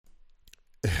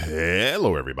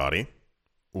Hello, everybody.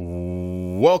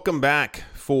 Welcome back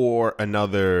for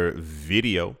another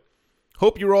video.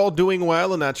 Hope you're all doing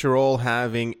well and that you're all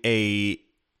having a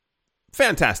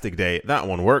fantastic day. That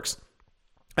one works.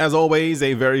 As always,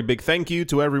 a very big thank you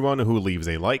to everyone who leaves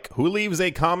a like, who leaves a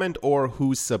comment, or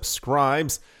who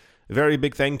subscribes. Very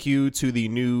big thank you to the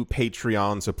new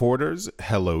Patreon supporters.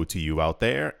 Hello to you out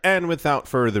there. And without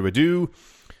further ado,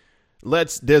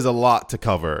 there's a lot to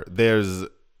cover.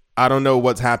 I don't know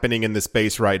what's happening in the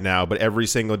space right now, but every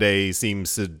single day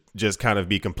seems to just kind of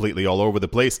be completely all over the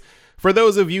place. For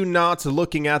those of you not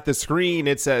looking at the screen,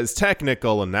 it says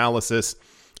technical analysis.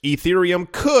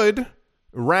 Ethereum could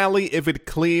rally if it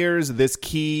clears this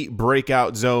key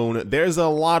breakout zone. There's a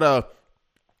lot of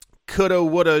coulda,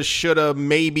 woulda, shoulda,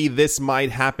 maybe this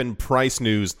might happen price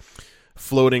news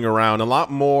floating around. A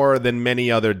lot more than many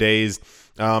other days.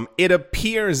 It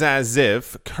appears as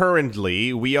if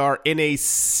currently we are in a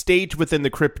state within the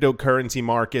cryptocurrency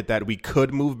market that we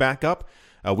could move back up.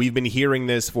 We've been hearing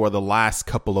this for the last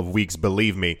couple of weeks,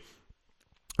 believe me.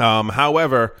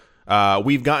 However,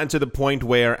 we've gotten to the point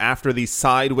where after the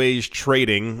sideways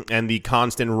trading and the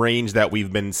constant range that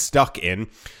we've been stuck in,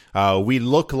 we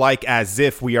look like as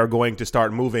if we are going to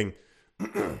start moving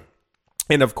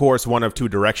in, of course, one of two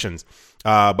directions.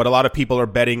 But a lot of people are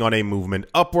betting on a movement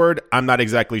upward. I'm not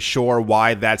exactly sure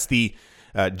why that's the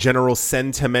general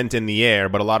sentiment in the air,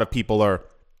 but a lot of people are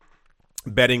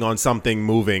betting on something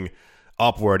moving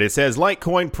upward. It says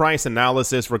Litecoin price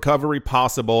analysis, recovery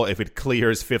possible if it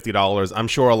clears $50. I'm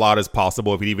sure a lot is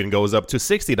possible if it even goes up to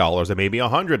 $60 or maybe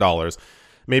 $100.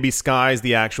 Maybe sky's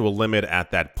the actual limit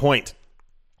at that point.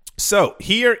 So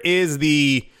here is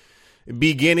the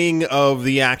beginning of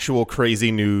the actual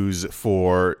crazy news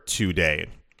for today.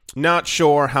 Not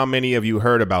sure how many of you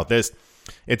heard about this.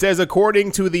 It says,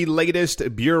 according to the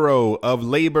latest Bureau of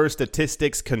Labor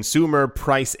Statistics Consumer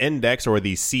Price Index, or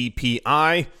the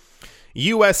CPI,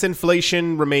 U.S.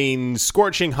 inflation remains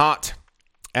scorching hot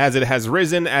as it has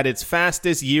risen at its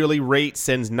fastest yearly rate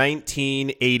since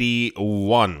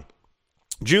 1981.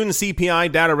 June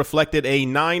CPI data reflected a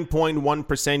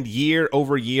 9.1%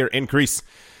 year-over-year increase,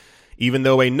 even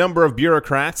though a number of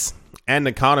bureaucrats and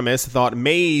economists thought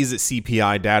May's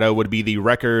CPI data would be the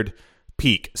record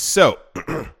peak. So,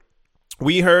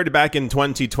 we heard back in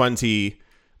 2020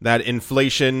 that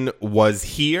inflation was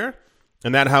here,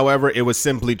 and that, however, it was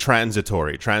simply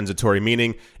transitory. Transitory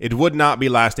meaning it would not be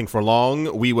lasting for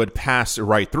long. We would pass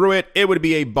right through it. It would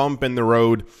be a bump in the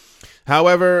road.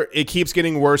 However, it keeps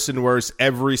getting worse and worse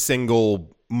every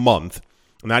single month.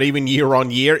 Not even year on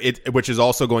year, which is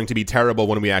also going to be terrible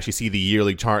when we actually see the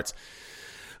yearly charts.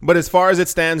 But as far as it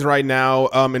stands right now,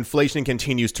 inflation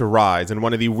continues to rise. And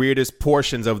one of the weirdest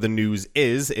portions of the news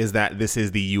is that this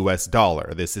is the US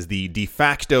dollar. This is the de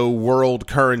facto world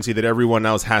currency that everyone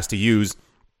else has to use.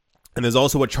 And there's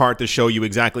also a chart to show you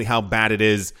exactly how bad it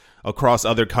is across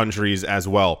other countries as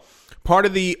well. Part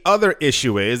of the other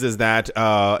issue is that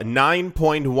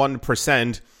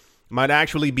 9.1% might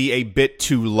actually be a bit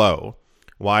too low.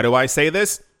 Why do I say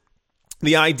this?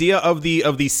 The idea of the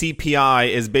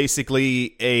CPI is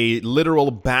basically a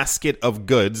literal basket of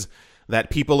goods that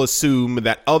people assume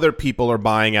that other people are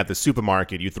buying at the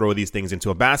supermarket. You throw these things into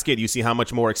a basket, you see how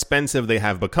much more expensive they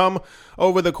have become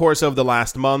over the course of the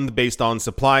last month based on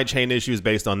supply chain issues,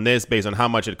 based on this, based on how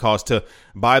much it costs to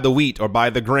buy the wheat or buy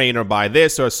the grain or buy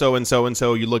this or so and so and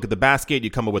so. You look at the basket, you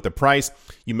come up with the price,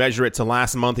 you measure it to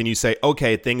last month, and you say,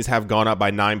 okay, things have gone up by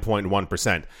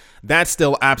 9.1%. That's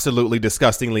still absolutely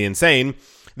disgustingly insane.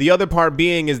 The other part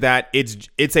being is that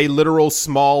it's a literal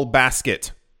small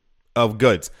basket of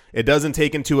goods. It doesn't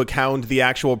take into account the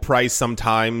actual price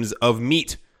sometimes of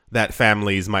meat that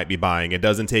families might be buying. It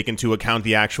doesn't take into account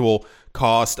the actual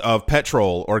cost of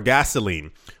petrol or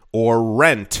gasoline or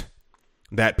rent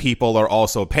that people are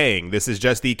also paying. This is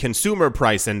just the consumer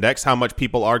price index, how much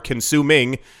people are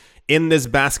consuming in this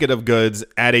basket of goods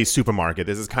at a supermarket.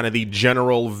 This is kind of the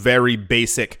general, very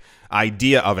basic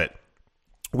idea of it.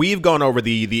 We've gone over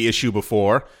the issue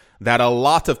before that a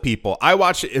lot of people, I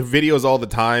watch videos all the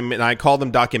time and I call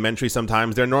them documentaries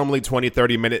sometimes. They're normally 20,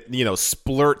 30 minute,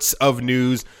 splurts of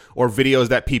news or videos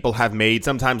that people have made,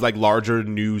 sometimes like larger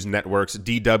news networks,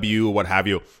 DW, what have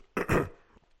you.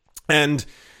 And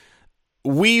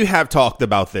we have talked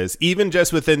about this, even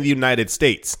just within the United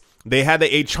States. They had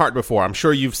a chart before. I'm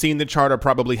sure you've seen the chart or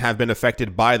probably have been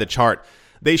affected by the chart.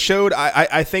 They showed,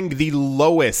 I think, the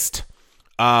lowest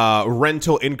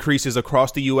rental increases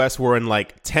across the U.S. were in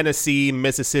like Tennessee,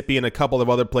 Mississippi, and a couple of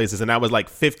other places. And that was like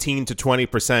 15 to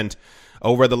 20%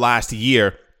 over the last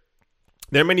year.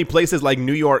 There are many places like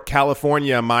New York,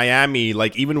 California, Miami,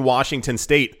 like even Washington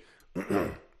State,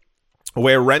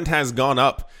 where rent has gone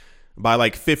up by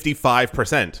like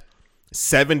 55%,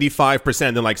 75%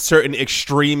 in like certain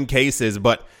extreme cases,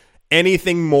 but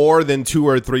anything more than 2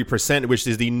 or 3%, which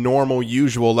is the normal,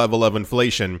 usual level of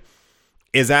inflation,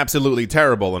 is absolutely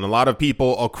terrible. And a lot of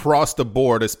people across the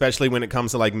board, especially when it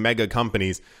comes to like mega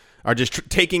companies, are just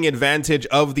taking advantage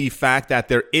of the fact that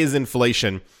there is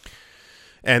inflation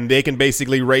and they can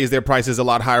basically raise their prices a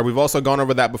lot higher. We've also gone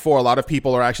over that before. A lot of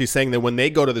people are actually saying that when they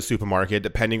go to the supermarket,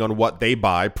 depending on what they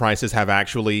buy, prices have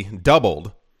actually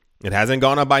doubled. It hasn't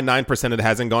gone up by 9%. It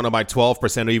hasn't gone up by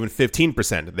 12% or even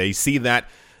 15%. They see that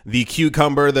the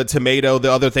cucumber, the tomato,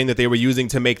 the other thing that they were using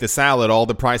to make the salad, all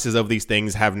the prices of these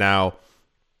things have now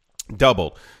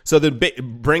doubled. So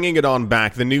bringing it on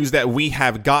back, the news that we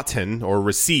have gotten or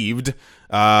received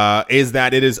is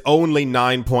that it is only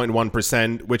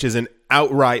 9.1%, which is an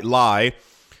outright lie.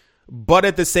 But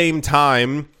at the same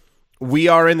time, we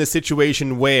are in the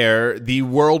situation where the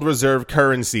world reserve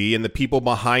currency and the people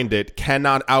behind it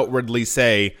cannot outwardly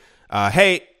say,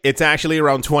 hey, it's actually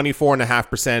around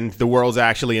 24.5%. The world's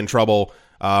actually in trouble.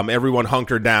 Everyone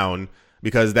hunker down,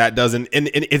 because that doesn't. And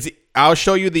I'll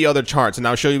show you the other charts, and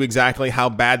I'll show you exactly how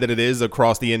bad that it is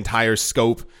across the entire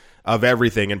scope of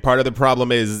everything. And part of the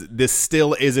problem is this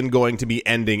still isn't going to be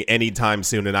ending anytime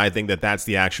soon. And I think that that's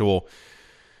the actual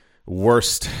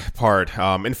worst part.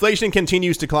 Inflation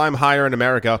continues to climb higher in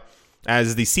America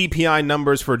as the CPI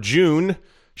numbers for June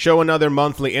show another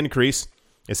monthly increase.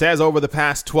 It says over the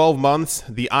past 12 months,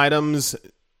 the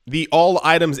all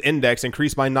items index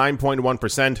increased by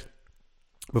 9.1%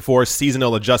 before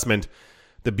seasonal adjustment.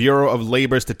 The Bureau of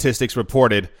Labor Statistics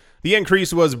reported the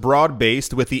increase was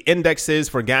broad-based, with the indexes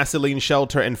for gasoline,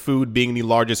 shelter, and food being the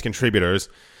largest contributors.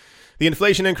 The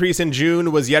inflation increase in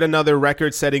June was yet another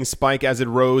record-setting spike as it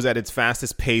rose at its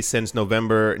fastest pace since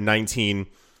November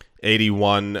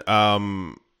 1981.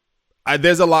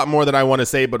 There's a lot more that I want to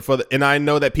say, but and I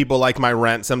know that people like my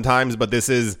rant sometimes, but this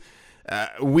is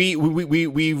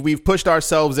we've pushed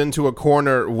ourselves into a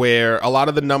corner where a lot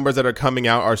of the numbers that are coming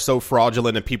out are so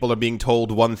fraudulent, and people are being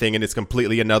told one thing and it's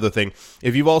completely another thing.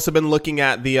 If you've also been looking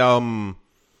at the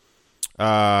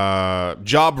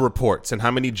job reports and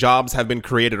how many jobs have been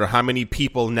created or how many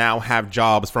people now have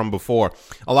jobs from before,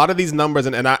 a lot of these numbers,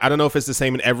 and I don't know if it's the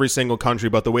same in every single country,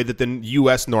 but the way that the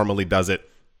US normally does it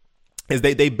is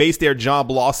they base their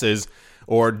job losses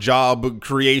or job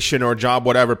creation or job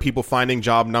whatever, people finding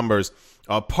job numbers,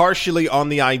 partially on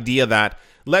the idea that,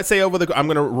 let's say I'm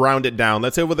going to round it down.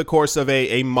 Let's say over the course of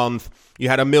a month, you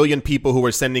had 1 million people who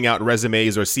were sending out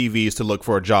resumes or CVs to look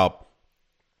for a job.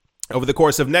 Over the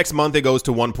course of next month, it goes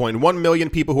to 1.1 million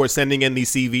people who are sending in these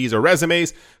CVs or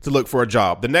resumes to look for a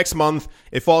job. The next month,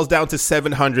 it falls down to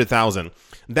 700,000.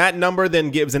 That number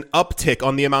then gives an uptick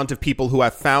on the amount of people who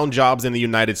have found jobs in the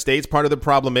United States. Part of the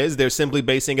problem is they're simply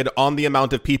basing it on the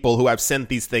amount of people who have sent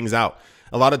these things out.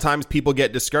 A lot of times people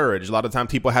get discouraged. A lot of times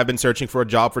people have been searching for a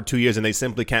job for 2 years and they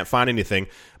simply can't find anything.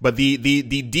 But the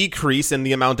decrease in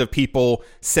the amount of people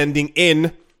sending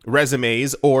in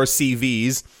resumes or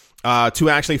CVs to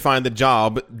actually find the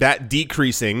job, that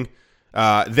decreasing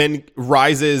then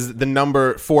rises the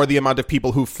number for the amount of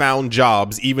people who found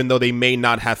jobs, even though they may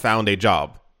not have found a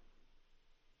job.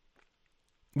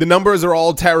 The numbers are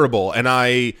all terrible, and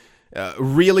I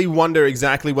really wonder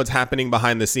exactly what's happening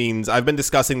behind the scenes. I've been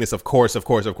discussing this, of course.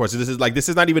 This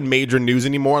is not even major news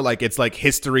anymore. Like, it's like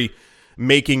history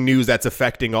making news that's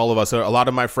affecting all of us. A lot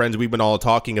of my friends, we've been all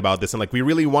talking about this, and like we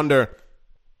really wonder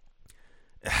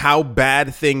how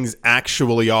bad things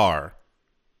actually are,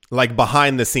 like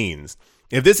behind the scenes.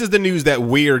 If this is the news that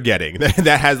we're getting,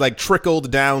 that has like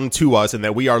trickled down to us and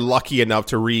that we are lucky enough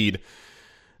to read,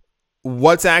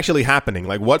 what's actually happening?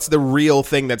 Like, what's the real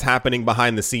thing that's happening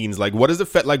behind the scenes? Like, what is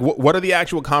what are the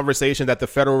actual conversations that the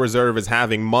Federal Reserve is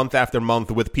having month after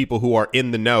month with people who are in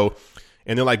the know?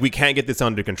 And they're like, we can't get this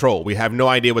under control. We have no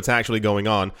idea what's actually going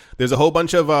on. There's a whole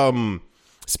bunch of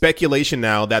speculation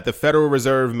now that the Federal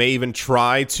Reserve may even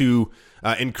try to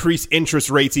increase interest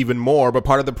rates even more. But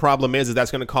part of the problem is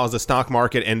that's going to cause the stock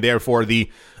market and therefore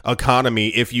the economy,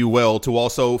 if you will, to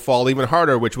also fall even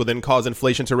harder, which will then cause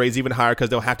inflation to raise even higher because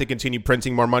they'll have to continue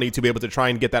printing more money to be able to try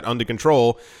and get that under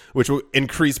control, which will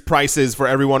increase prices for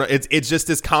everyone. It's just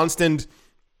this constant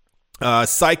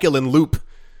cycle and loop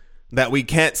that we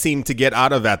can't seem to get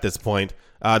out of at this point.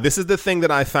 This is the thing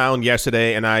that I found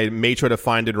yesterday, and I made sure to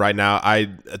find it right now. I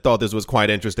thought this was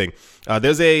quite interesting.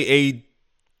 There's a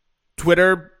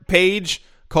Twitter page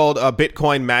called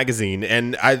Bitcoin Magazine,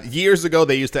 and years ago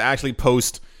they used to actually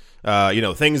post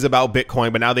things about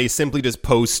Bitcoin, but now they simply just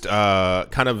post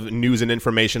kind of news and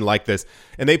information like this.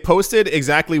 And they posted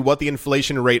exactly what the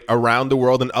inflation rate around the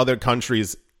world in other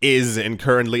countries is and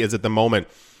currently is at the moment.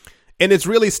 And it's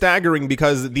really staggering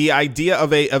because the idea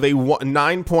of a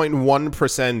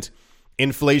 9.1%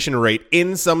 inflation rate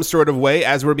in some sort of way,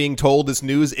 as we're being told this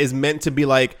news, is meant to be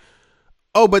like,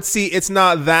 oh, but see, it's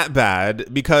not that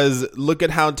bad because look at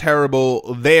how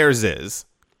terrible theirs is.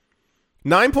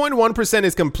 9.1%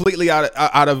 is completely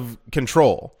out of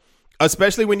control,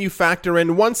 especially when you factor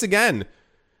in, once again,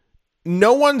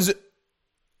 no one's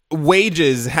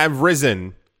wages have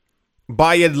risen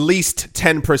by at least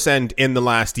 10% in the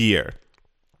last year.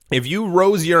 If you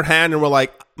rose your hand and were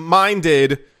like, mine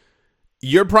did,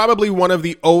 you're probably one of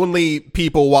the only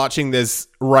people watching this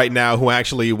right now who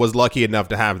actually was lucky enough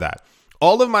to have that.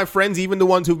 All of my friends, even the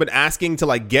ones who've been asking to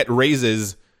like get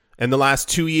raises in the last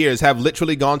 2 years, have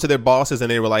literally gone to their bosses and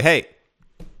they were like, hey,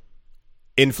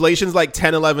 inflation's like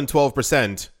 10, 11,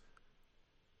 12%.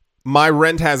 My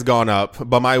rent has gone up,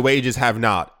 but my wages have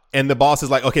not. And the boss is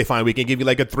like, okay, fine, we can give you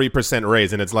like a 3%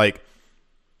 raise. And it's like,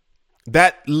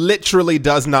 that literally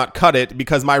does not cut it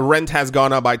because my rent has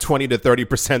gone up by 20 to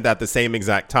 30% at the same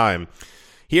exact time.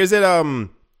 Here's a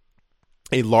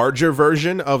larger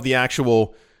version of the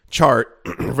actual chart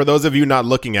for those of you not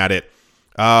looking at it.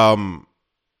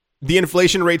 The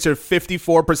inflation rates are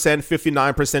 54%,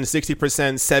 59%,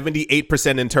 60%,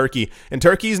 78% in Turkey. And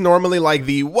Turkey's normally like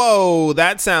the, whoa,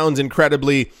 that sounds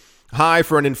incredibly high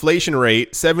for an inflation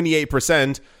rate,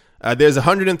 78%. There's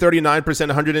 139%,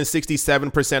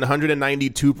 167%,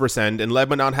 192%, and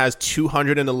Lebanon has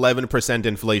 211%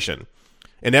 inflation.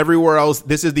 And everywhere else,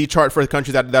 this is the chart for the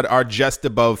countries that are just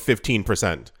above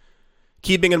 15%.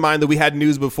 Keeping in mind that we had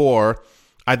news before,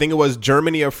 I think it was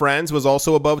Germany or France was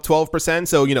also above 12%.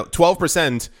 So,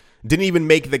 12% didn't even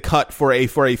make the cut for a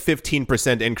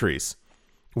 15% increase,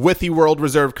 with the world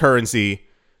reserve currency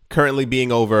currently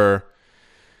being over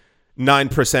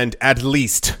 9% at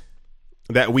least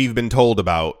that we've been told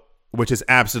about, which is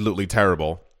absolutely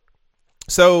terrible.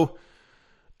 So,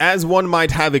 as one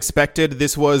might have expected,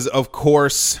 this was, of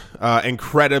course,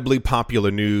 incredibly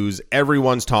popular news.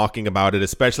 Everyone's talking about it,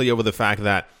 especially over the fact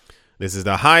that this is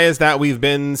the highest that we've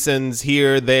been since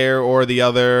here, there, or the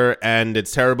other, and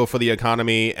it's terrible for the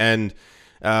economy. And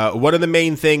one of the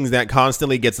main things that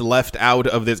constantly gets left out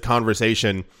of this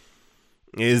conversation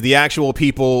is the actual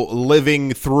people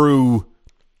living through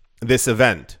this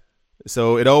event.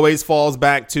 So it always falls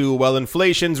back to, well,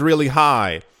 inflation's really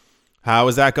high. How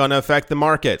is that going to affect the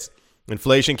markets?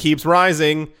 Inflation keeps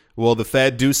rising. Will the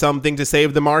Fed do something to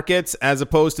save the markets? As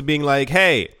opposed to being like,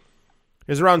 hey,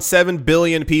 there's around 7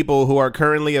 billion people who are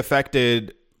currently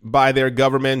affected by their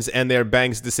governments and their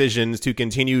banks' decisions to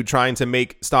continue trying to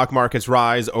make stock markets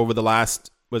rise over the last,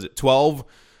 12,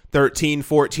 13,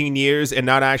 14 years and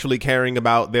not actually caring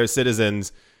about their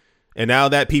citizens. And now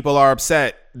that people are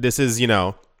upset, this is,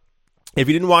 if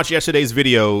you didn't watch yesterday's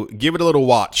video, give it a little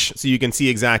watch so you can see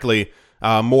exactly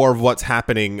more of what's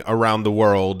happening around the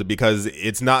world, because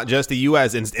it's not just the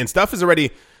U.S. and stuff is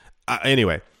already...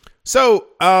 anyway, so,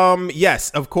 yes,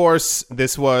 of course,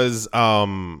 this was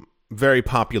very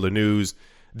popular news.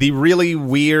 The really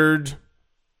weird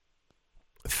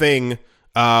thing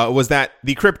was that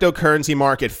the cryptocurrency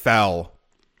market fell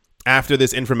after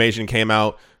this information came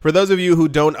out. For those of you who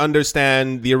don't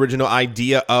understand the original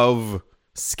idea of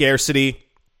scarcity,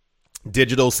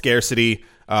 digital scarcity,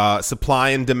 supply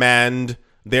and demand,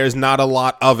 there's not a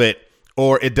lot of it,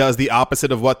 or it does the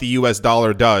opposite of what the US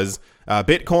dollar does.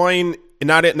 Bitcoin,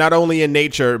 not only in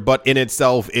nature, but in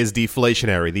itself is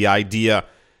deflationary. The idea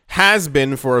has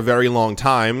been for a very long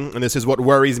time, and this is what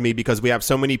worries me because we have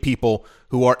so many people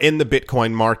who are in the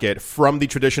Bitcoin market from the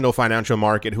traditional financial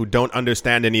market who don't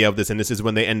understand any of this, and this is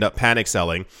when they end up panic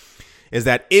selling, is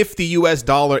that if the US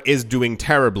dollar is doing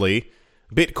terribly,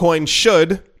 Bitcoin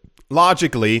should,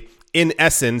 logically, in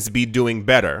essence, be doing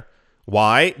better.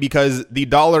 Why? Because the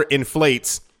dollar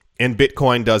inflates and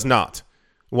Bitcoin does not.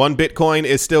 1 Bitcoin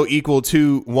is still equal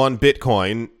to 1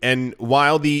 Bitcoin. And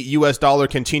while the US dollar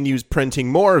continues printing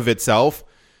more of itself,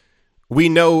 we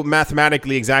know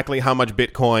mathematically exactly how much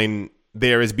Bitcoin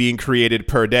there is being created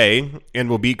per day and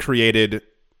will be created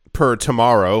per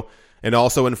tomorrow and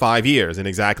also in 5 years, and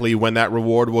exactly when that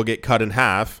reward will get cut in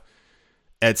half,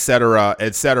 etc.,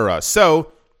 etc.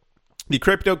 So the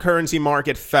cryptocurrency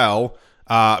market fell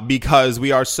because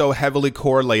we are so heavily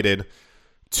correlated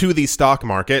to the stock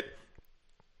market.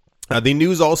 The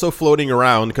news also floating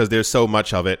around, because there's so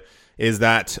much of it, is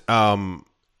that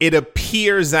it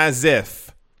appears as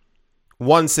if,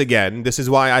 once again, this is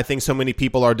why I think so many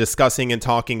people are discussing and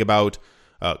talking about,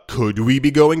 could we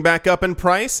be going back up in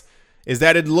price? Is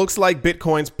that it looks like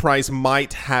Bitcoin's price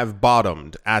might have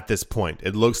bottomed at this point.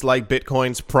 It looks like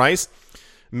Bitcoin's price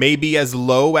may be as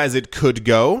low as it could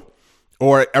go,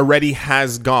 or already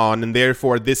has gone, and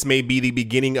therefore this may be the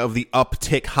beginning of the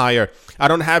uptick higher. I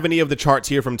don't have any of the charts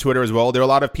here from Twitter as well. There are a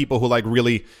lot of people who like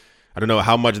really, I don't know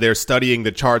how much they're studying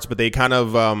the charts, but they kind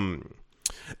of,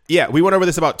 we went over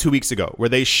this about 2 weeks ago, where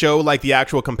they show like the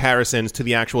actual comparisons to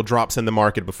the actual drops in the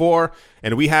market before,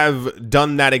 and we have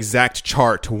done that exact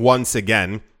chart once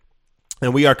again,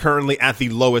 and we are currently at the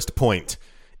lowest point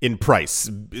in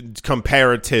price,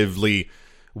 comparatively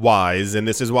wise. And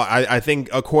this is why I think,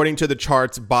 according to the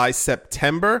charts, by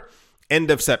September,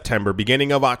 end of September,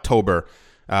 beginning of October,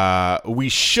 we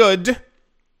should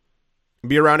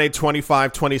be around a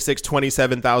 25, 26,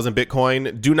 27,000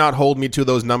 Bitcoin. Do not hold me to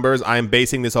those numbers. I am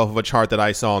basing this off of a chart that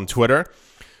I saw on Twitter.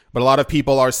 But a lot of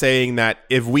people are saying that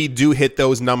if we do hit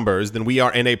those numbers, then we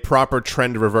are in a proper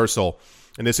trend reversal.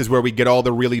 And this is where we get all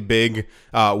the really big,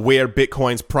 where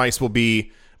Bitcoin's price will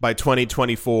be by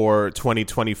 2024,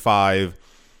 2025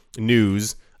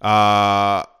 news.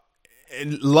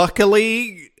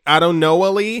 Luckily, I don't know,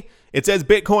 Ali, it says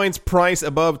Bitcoin's price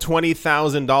above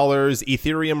 $20,000,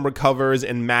 Ethereum recovers,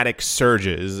 and Matic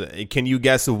surges. Can you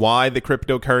guess why the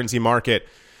cryptocurrency market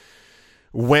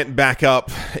went back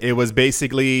up? It was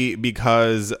basically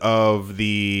because of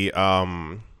the,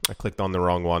 I clicked on the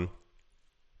wrong one.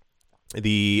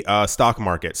 The stock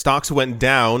market. Stocks went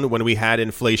down when we had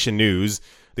inflation news.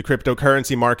 The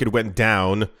cryptocurrency market went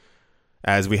down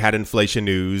as we had inflation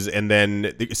news, and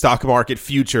then the stock market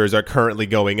futures are currently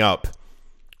going up.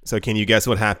 So can you guess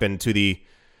what happened to the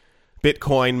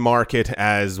Bitcoin market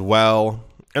as well?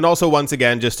 And also, once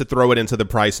again, just to throw it into the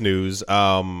price news,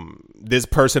 this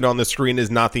person on the screen is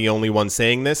not the only one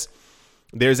saying this.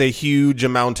 There's a huge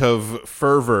amount of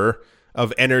fervor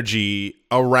of energy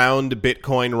around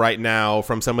Bitcoin right now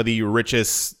from some of the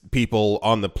richest people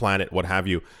on the planet, what have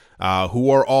you, who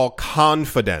are all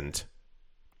confident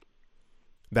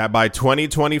that by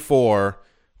 2024,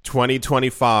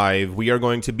 2025, we are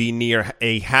going to be near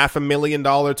a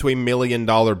 $500,000 to $1 million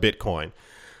Bitcoin.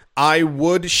 I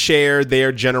would share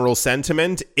their general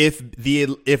sentiment if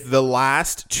the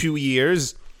last 2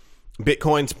 years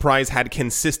Bitcoin's price had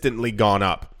consistently gone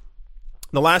up.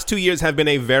 The last 2 years have been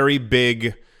a very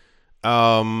big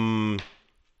test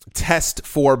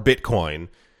for Bitcoin,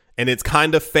 and it's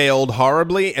kind of failed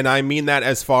horribly. And I mean that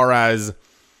as far as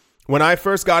when I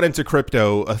first got into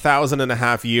crypto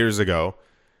 1.5 years ago,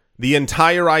 the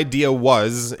entire idea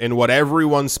was, and what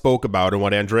everyone spoke about, and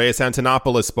what Andreas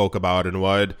Antonopoulos spoke about, and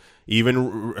what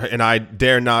even, and I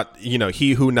dare not,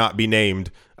 he who not be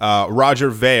named, Roger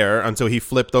Ver, until he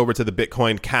flipped over to the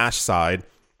Bitcoin Cash side,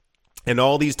 and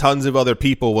all these tons of other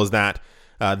people, was that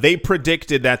they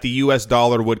predicted that the US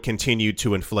dollar would continue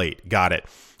to inflate. Got it.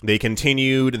 They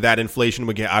continued that inflation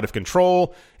would get out of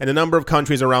control, and a number of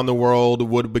countries around the world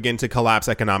would begin to collapse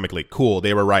economically. Cool,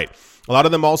 they were right. A lot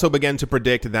of them also began to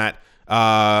predict that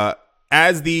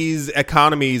as these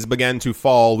economies began to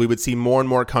fall, we would see more and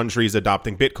more countries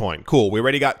adopting Bitcoin. Cool, we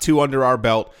already got 2 under our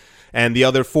belt, and the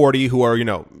other 40 who are,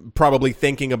 probably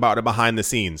thinking about it behind the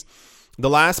scenes. The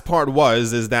last part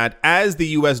is that as the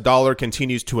US dollar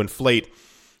continues to inflate,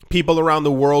 people around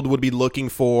the world would be looking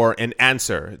for an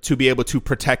answer to be able to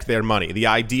protect their money. The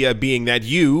idea being that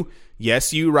you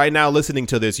right now listening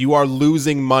to this, you are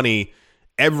losing money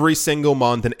every single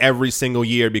month and every single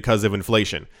year because of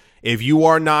inflation. If you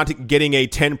are not getting a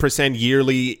 10%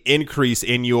 yearly increase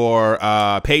in your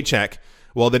paycheck,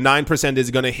 well, the 9%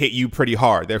 is going to hit you pretty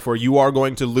hard. Therefore, you are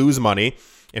going to lose money,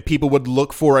 and people would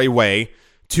look for a way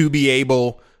to be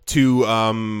able to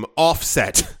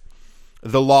offset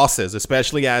the losses,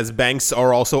 especially as banks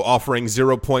are also offering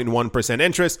 0.1%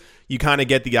 interest. You kind of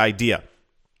get the idea.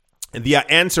 And the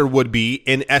answer would be,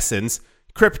 in essence,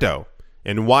 crypto.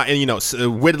 And why,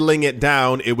 whittling it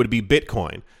down, it would be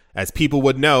Bitcoin. As people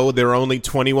would know, there are only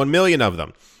 21 million of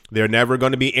them. There are never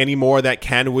going to be any more that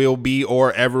will be,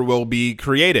 or ever will be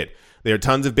created. There are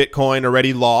tons of Bitcoin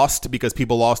already lost because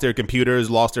people lost their computers,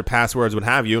 lost their passwords, what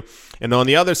have you. And on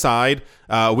the other side,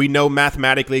 we know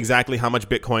mathematically exactly how much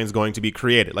Bitcoin is going to be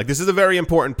created. Like, this is a very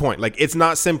important point. Like, it's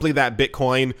not simply that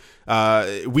Bitcoin,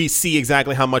 we see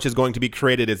exactly how much is going to be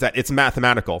created. It's that it's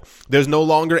mathematical. There's no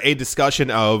longer a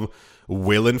discussion of,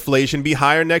 will inflation be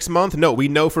higher next month? No, we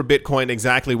know for Bitcoin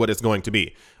exactly what it's going to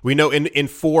be. We know in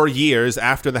 4 years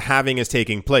after the halving is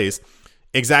taking place,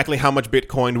 exactly how much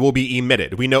Bitcoin will be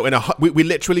emitted. We know we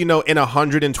literally know in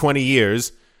 120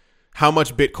 years how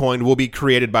much Bitcoin will be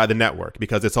created by the network,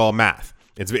 because it's all math.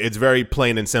 It's very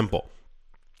plain and simple.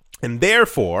 And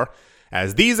therefore,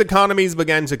 as these economies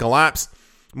began to collapse,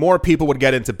 more people would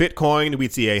get into Bitcoin.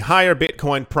 We'd see a higher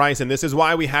Bitcoin price. And this is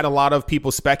why we had a lot of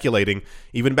people speculating,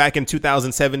 even back in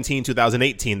 2017,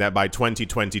 2018, that by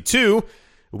 2022,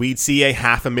 we'd see a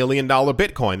 $500,000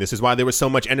 Bitcoin. This is why there was so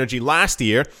much energy last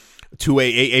year to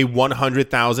a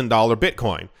 $100,000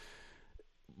 Bitcoin.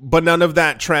 But none of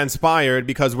that transpired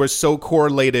because we're so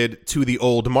correlated to the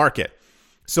old market.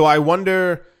 So I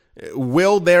wonder,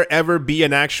 will there ever be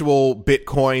an actual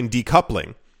Bitcoin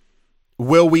decoupling?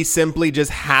 Will we simply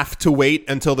just have to wait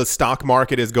until the stock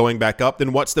market is going back up?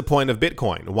 Then what's the point of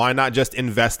Bitcoin? Why not just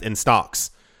invest in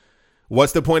stocks?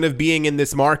 What's the point of being in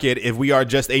this market if we are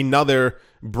just another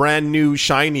brand new,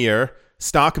 shinier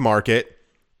stock market?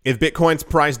 If Bitcoin's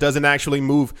price doesn't actually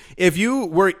move, if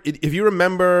you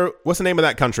remember, what's the name of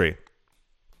that country?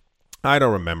 I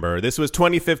don't remember. This was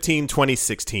 2015,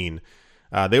 2016.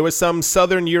 There was some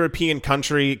Southern European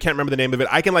country. Can't remember the name of it.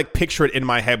 I can picture it in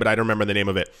my head, but I don't remember the name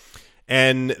of it.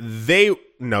 And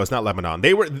no, it's not Lebanon.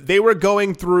 They were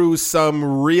going through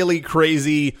some really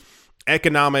crazy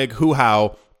economic hoo-ha,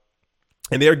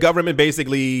 and their government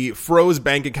basically froze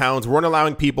bank accounts, weren't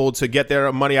allowing people to get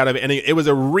their money out of it. And it was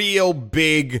a real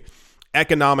big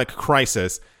economic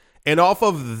crisis. And off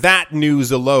of that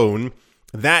news alone,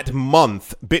 that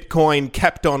month, Bitcoin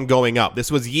kept on going up.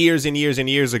 This was years and years and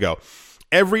years ago.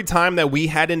 Every time that we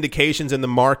had indications in the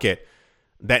market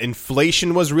that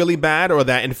inflation was really bad, or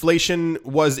that inflation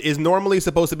is normally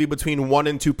supposed to be between 1%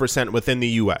 and 2% within the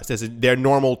US. This is their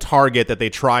normal target that they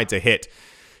try to hit.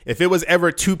 If it was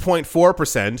ever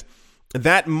 2.4%,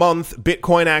 that month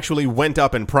Bitcoin actually went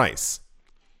up in price.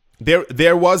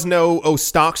 There was no,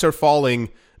 stocks are falling,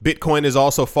 Bitcoin is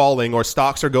also falling, or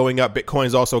stocks are going up, Bitcoin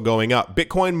is also going up.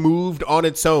 Bitcoin moved on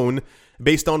its own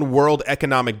based on world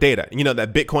economic data. You know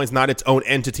that Bitcoin's not its own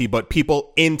entity, but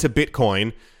people into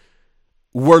Bitcoin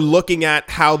were looking at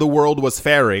how the world was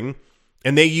faring,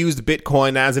 and they used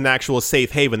Bitcoin as an actual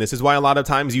safe haven. This is why a lot of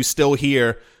times you still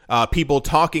hear people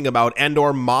talking about and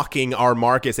or mocking our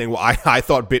market, saying, well, I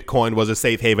thought Bitcoin was a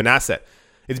safe haven asset.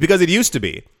 It's because it used to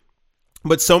be.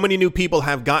 But so many new people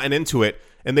have gotten into it,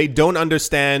 and they don't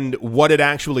understand what it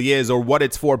actually is or what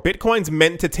it's for. Bitcoin's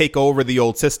meant to take over the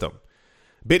old system.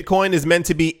 Bitcoin is meant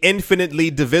to be infinitely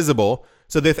divisible,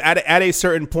 so that at a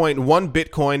certain point, one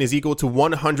Bitcoin is equal to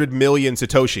 100 million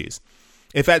Satoshis.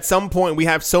 If at some point we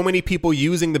have so many people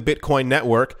using the Bitcoin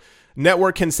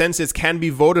network consensus can be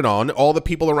voted on, all the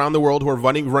people around the world who are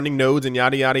running nodes and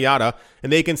yada, yada, yada,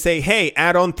 and they can say, hey,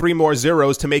 add on 3 more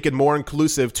zeros to make it more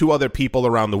inclusive to other people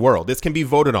around the world. This can be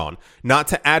voted on, not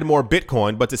to add more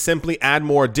Bitcoin, but to simply add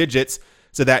more digits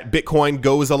so that Bitcoin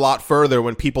goes a lot further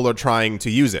when people are trying to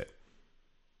use it.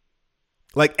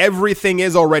 Everything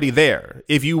is already there.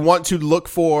 If you want to look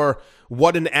for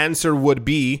what an answer would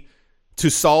be to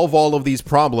solve all of these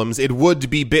problems, it would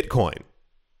be Bitcoin.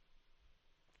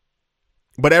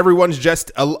 But everyone's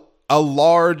just a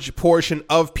large portion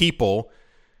of people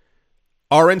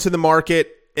are into the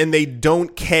market and they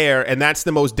don't care. And that's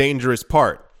the most dangerous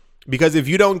part. Because if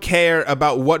you don't care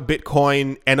about what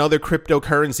Bitcoin and other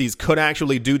cryptocurrencies could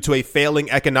actually do to a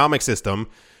failing economic system,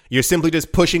 you're simply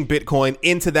just pushing Bitcoin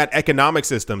into that economic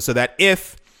system so that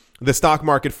if the stock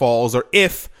market falls, or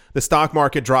if the stock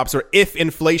market drops, or if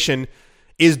inflation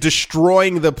is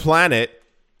destroying the planet,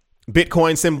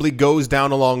 Bitcoin simply goes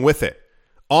down along with it.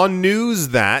 On news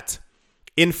that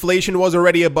inflation was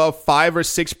already above 5 or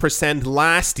 6%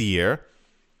 last year,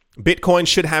 Bitcoin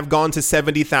should have gone to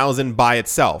 70,000 by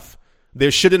itself. There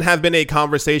shouldn't have been a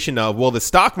conversation of, well, the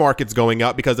stock market's going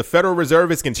up because the Federal Reserve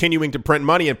is continuing to print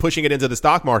money and pushing it into the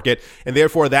stock market, and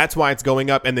therefore that's why it's going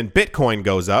up, and then Bitcoin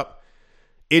goes up.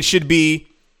 It should be,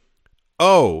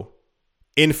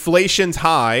 inflation's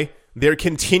high, they're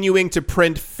continuing to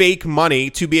print fake money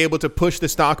to be able to push the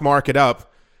stock market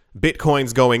up,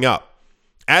 Bitcoin's going up.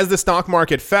 As the stock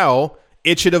market fell,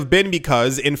 it should have been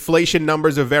because inflation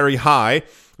numbers are very high.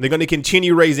 They're going to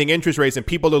continue raising interest rates, and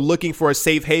people are looking for a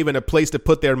safe haven, a place to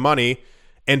put their money,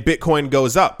 and Bitcoin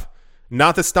goes up.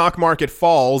 Not the stock market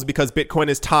falls because Bitcoin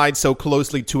is tied so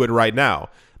closely to it right now.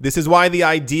 This is why the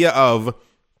idea of,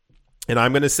 and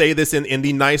I'm going to say this in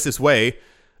the nicest way,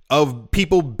 of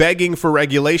people begging for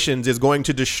regulations is going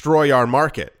to destroy our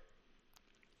market.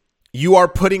 You are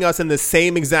putting us in the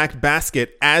same exact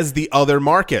basket as the other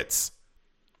markets.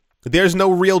 There's no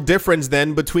real difference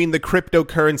then between the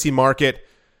cryptocurrency market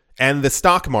and the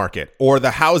stock market or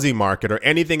the housing market or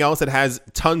anything else that has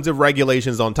tons of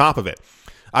regulations on top of it.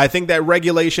 I think that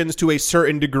regulations to a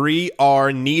certain degree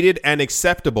are needed and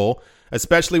acceptable,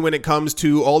 especially when it comes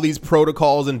to all these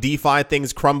protocols and DeFi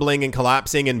things crumbling and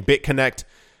collapsing and BitConnect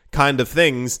kind of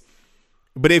things.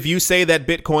 But if you say that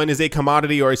Bitcoin is a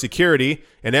commodity or a security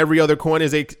and every other coin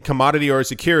is a commodity or a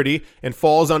security and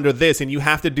falls under this, and you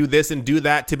have to do this and do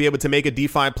that to be able to make a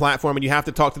DeFi platform, and you have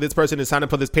to talk to this person and sign up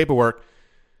for this paperwork,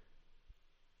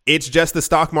 it's just the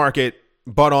stock market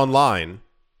but online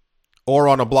or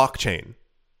on a blockchain.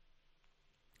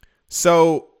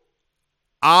 So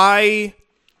the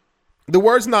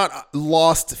word's not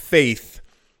lost faith.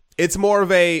 It's more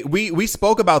of a, we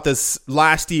spoke about this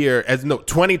last year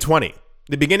 2020,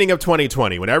 the beginning of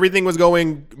 2020, when everything was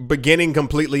beginning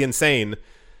completely insane.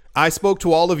 I spoke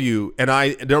to all of you, and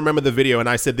I don't remember the video, and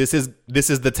I said, this is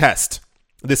the test.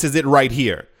 This is it right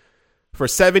here. For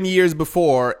 7 years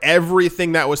before,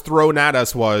 everything that was thrown at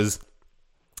us was,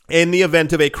 in the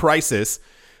event of a crisis,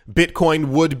 Bitcoin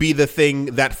would be the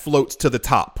thing that floats to the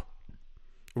top.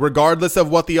 Regardless of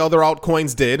what the other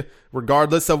altcoins did,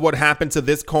 regardless of what happened to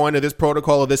this coin or this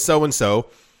protocol or this so-and-so,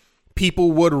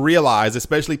 people would realize,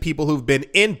 especially people who've been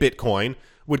in Bitcoin,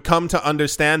 would come to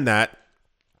understand that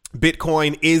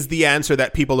Bitcoin is the answer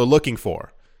that people are looking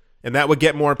for. And that would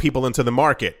get more people into the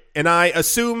market. And I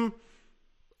assume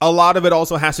a lot of it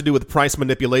also has to do with price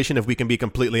manipulation, if we can be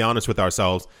completely honest with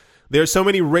ourselves. There are so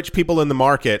many rich people in the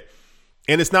market,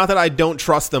 and it's not that I don't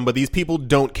trust them, but these people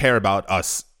don't care about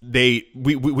us.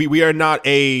 We are not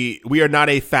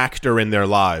a factor in their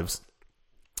lives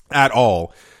at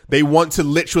all. They want to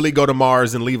literally go to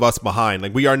Mars and leave us behind.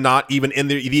 Like, we are not even in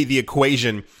the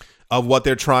equation of what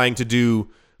they're trying to do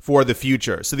for the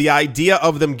future. So the idea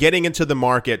of them getting into the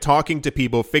market, talking to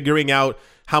people, figuring out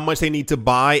how much they need to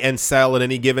buy and sell at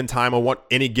any given time or what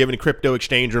any given crypto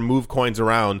exchange or move coins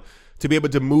around to be able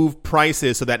to move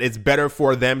prices so that it's better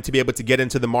for them to be able to get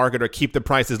into the market or keep the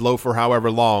prices low for however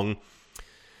long,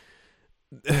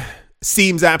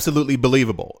 seems absolutely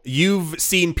believable. You've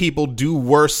seen people do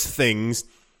worse things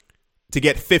to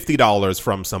get $50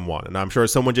 from someone, and I'm sure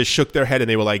someone just shook their head and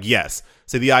they were like, yes.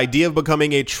 So the idea of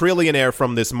becoming a trillionaire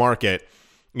from this market,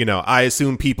 I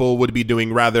assume people would be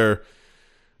doing rather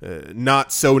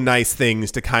not so nice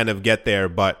things to kind of get there.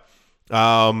 But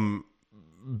Bitcoin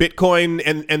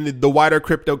and the wider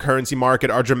cryptocurrency market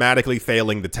are dramatically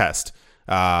failing the test.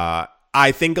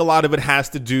 I think a lot of it has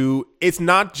to do, it's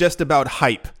not just about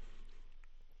hype.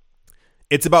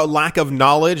 It's about lack of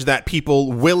knowledge that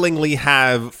people willingly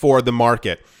have for the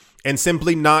market and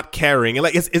simply not caring.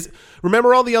 And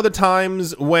remember all the other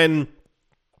times when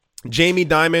Jamie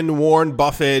Dimon, Warren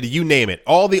Buffett, you name it,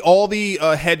 all the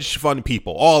hedge fund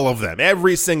people, all of them,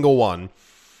 every single one,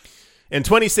 in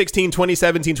 2016,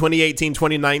 2017, 2018,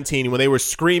 2019, when they were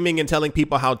screaming and telling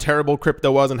people how terrible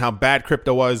crypto was and how bad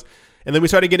crypto was, and then we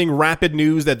started getting rapid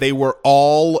news that they were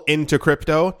all into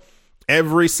crypto,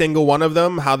 every single one of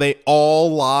them, how they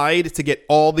all lied to get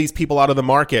all these people out of the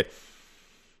market.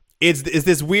 It's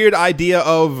this weird idea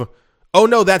of, oh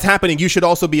no, that's happening, you should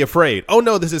also be afraid. Oh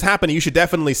no, this is happening, you should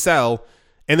definitely sell.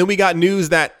 And then we got news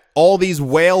that all these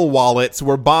whale wallets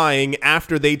were buying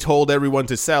after they told everyone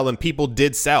to sell, and people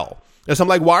did sell. And so I'm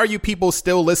like, why are you people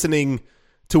still listening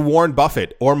to Warren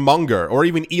Buffett or Munger or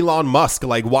even Elon Musk?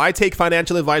 Like, why take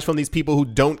financial advice from these people who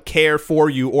don't care for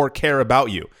you or care about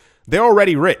you? They're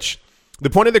already rich. The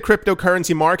point of the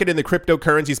cryptocurrency market and the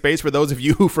cryptocurrency space, for those of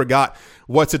you who forgot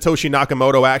what Satoshi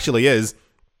Nakamoto actually is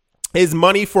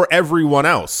money for everyone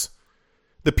else.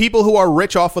 The people who are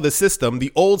rich off of the system,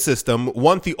 the old system,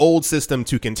 want the old system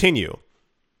to continue.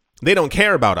 They don't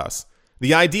care about us.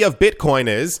 The idea of Bitcoin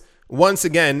is, once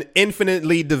again,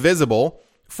 infinitely divisible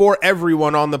for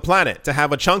everyone on the planet, to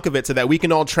have a chunk of it so that we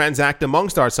can all transact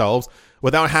amongst ourselves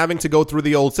without having to go through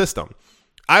the old system.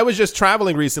 I was just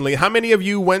traveling recently. How many of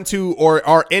you went to or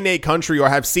are in a country or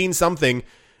have seen something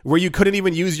where you couldn't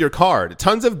even use your card?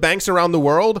 Tons of banks around the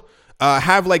world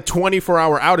have like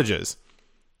 24-hour outages.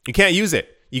 You can't use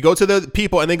it. You go to the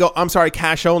people and they go, I'm sorry,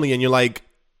 cash only. And you're like,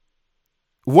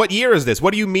 what year is this?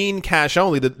 What do you mean cash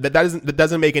only? That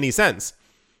doesn't make any sense.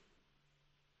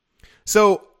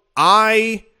 So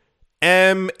I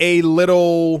am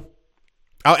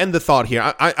I'll end the thought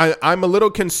here. I'm a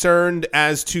little concerned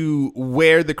as to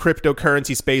where the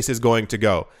cryptocurrency space is going to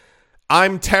go.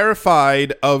 I'm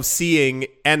terrified of seeing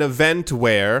an event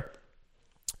where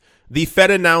the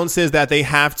Fed announces that they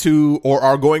have to or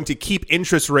are going to keep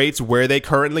interest rates where they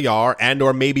currently are and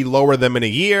or maybe lower them in a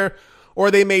year, or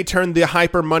they may turn the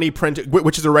hyper money print,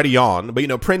 which is already on,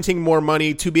 but printing more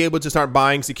money to be able to start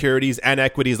buying securities and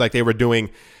equities like they were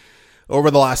doing over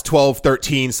the last 12,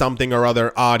 13 something or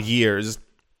other odd years.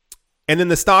 And then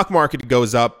the stock market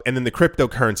goes up, and then the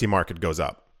cryptocurrency market goes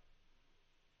up.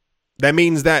 That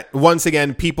means that, once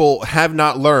again, people have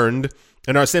not learned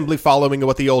and are simply following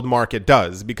what the old market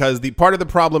does. Because the part of the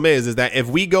problem is that if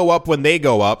we go up when they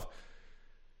go up,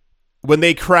 when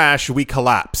they crash, we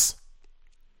collapse.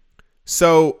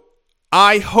 So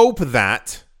I hope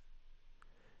that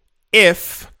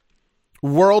if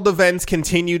world events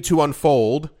continue to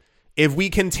unfold, if we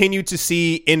continue to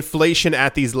see inflation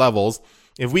at these levels,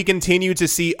 if we continue to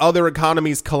see other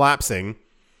economies collapsing,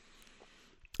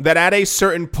 that at a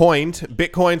certain point,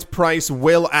 Bitcoin's price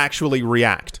will actually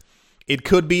react. It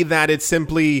could be that it's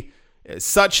simply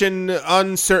such an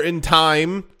uncertain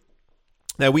time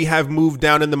that we have moved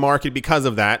down in the market because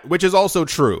of that, which is also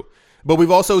true. But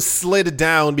we've also slid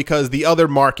down because the other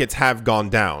markets have gone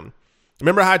down.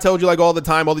 Remember how I told you like all the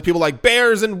time, all these people like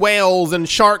bears and whales and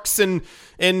sharks and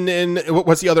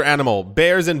what's the other animal?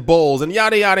 Bears and bulls and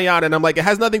yada, yada, yada. And I'm like, it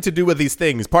has nothing to do with these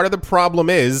things. Part of the problem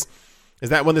is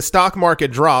that when the stock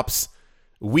market drops,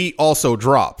 we also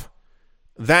drop.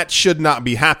 That should not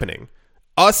be happening.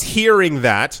 Us hearing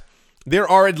that, there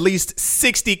are at least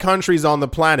 60 countries on the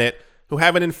planet who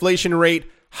have an inflation rate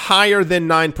higher than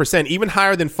 9%. Even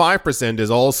higher than 5% is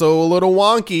also a little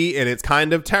wonky, and it's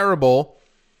kind of terrible.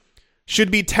 Should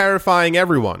be terrifying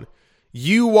everyone.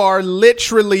 You are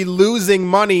literally losing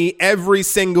money every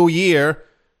single year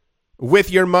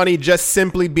with your money just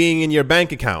simply being in your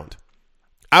bank account.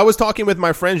 I was talking with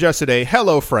my friends yesterday.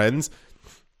 Hello, friends.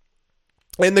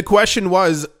 And the question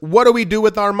was, what do we do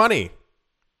with our money?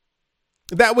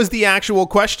 That was the actual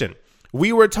question.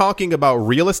 We were talking about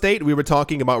real estate. We were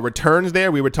talking about returns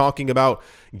there. We were talking about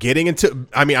getting into,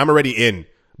 I'm already in,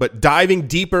 but diving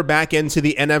deeper back into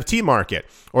the NFT market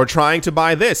or trying to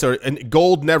buy this, and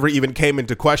gold never even came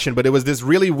into question, but it was this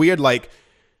really weird, like,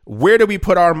 where do we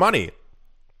put our money?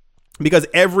 Because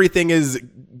everything is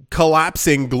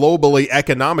collapsing globally,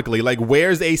 economically. Like,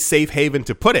 where's a safe haven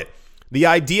to put it? The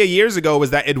idea years ago was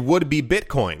that it would be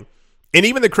Bitcoin. And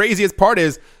even the craziest part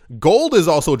is gold is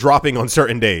also dropping on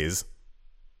certain days.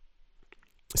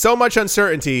 So much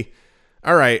uncertainty.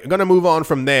 All right, I'm going to move on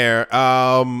from there.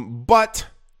 But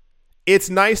it's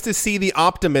nice to see the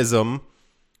optimism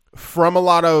from a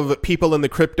lot of people in the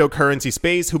cryptocurrency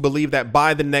space who believe that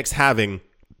by the next halving,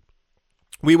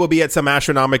 we will be at some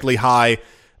astronomically high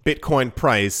Bitcoin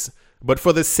price. But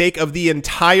for the sake of the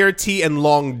entirety and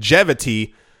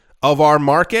longevity of our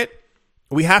market,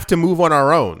 we have to move on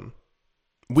our own.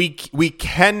 We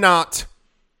cannot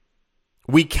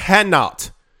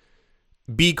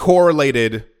be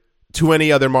correlated to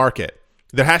any other market.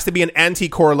 There has to be an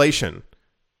anti-correlation.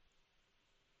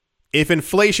 If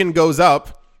inflation goes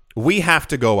up, we have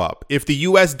to go up. If the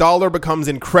US dollar becomes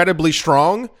incredibly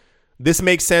strong, this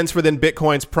makes sense for then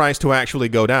Bitcoin's price to actually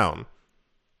go down.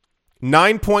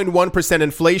 9.1%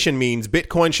 inflation means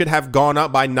Bitcoin should have gone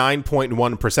up by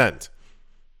 9.1%.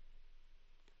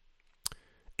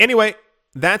 Anyway,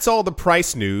 that's all the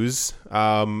price news,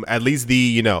 at least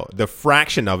the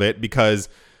fraction of it, because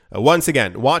once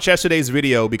again, watch yesterday's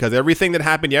video because everything that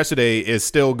happened yesterday is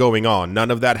still going on.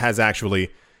 None of that has actually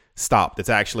stopped. It's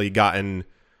actually gotten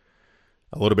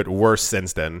a little bit worse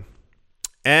since then.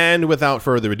 And without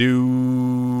further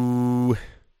ado,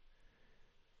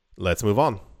 let's move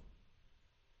on.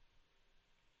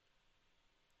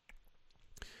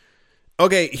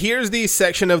 Okay, here's the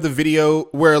section of the video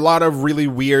where a lot of really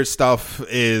weird stuff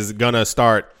is gonna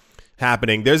start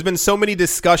happening. There's been so many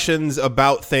discussions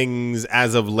about things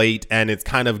as of late, and it's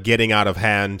kind of getting out of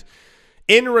hand.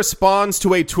 In response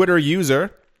to a Twitter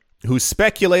user who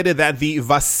speculated that the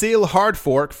Vasil hard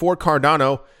fork for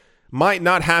Cardano might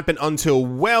not happen until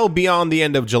well beyond the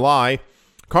end of July,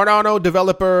 Cardano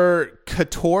developer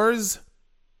Cotters,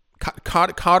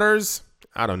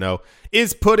 I don't know,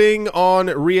 is putting on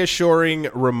reassuring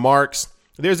remarks.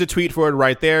 There's a tweet for it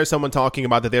right there. Someone talking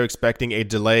about that they're expecting a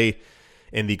delay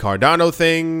in the Cardano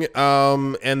thing.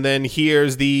 And then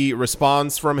here's the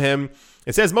response from him.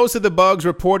 It says most of the bugs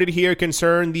reported here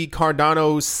concern the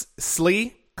Cardano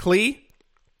CLI,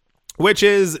 which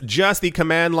is just the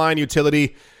command line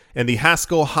utility and the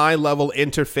Haskell high-level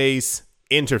interface.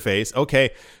 Okay.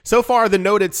 So far, the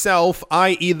node itself,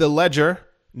 i.e. the ledger,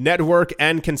 network,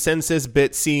 and consensus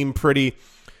bit seem pretty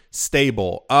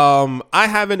stable.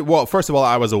 First of all,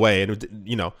 I was away, and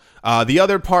the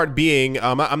other part being,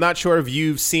 I'm not sure if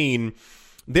you've seen,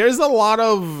 there's a lot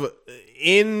of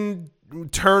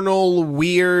internal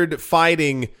weird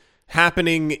fighting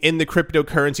happening in the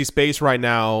cryptocurrency space right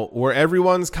now, where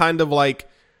everyone's kind of like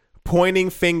pointing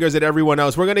fingers at everyone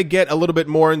else. We're going to get a little bit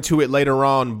more into it later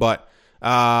on, but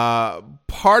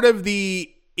part of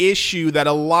the issue that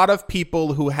a lot of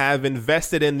people who have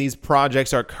invested in these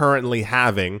projects are currently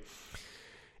having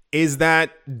is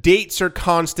that dates are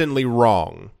constantly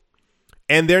wrong.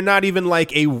 And they're not even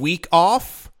like a week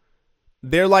off.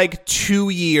 They're like 2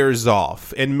 years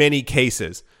off in many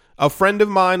cases. A friend of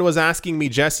mine was asking me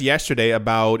just yesterday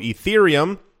about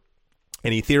Ethereum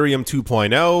and Ethereum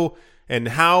 2.0 and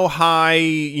how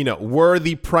high, were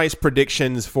the price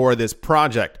predictions for this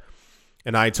project.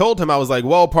 And I told him, I was like,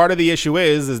 well, part of the issue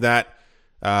is that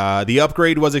The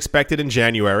upgrade was expected in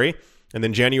January, and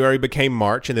then January became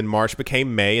March, and then March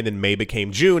became May, and then May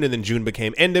became June, and then June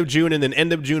became end of June, and then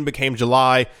end of June became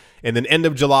July, and then end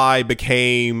of July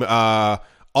became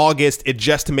August. It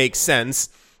just makes sense.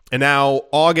 And now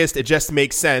August, it just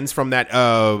makes sense from that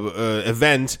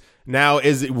event, now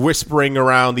is whispering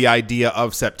around the idea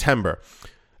of September.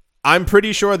 I'm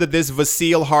pretty sure that this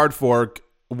Vasil hard fork,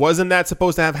 wasn't that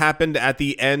supposed to have happened at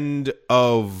the end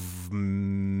of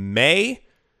May?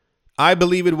 I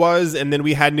believe it was, and then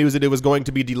we had news that it was going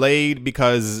to be delayed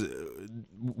because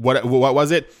what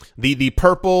was it? The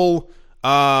purple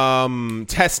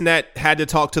testnet had to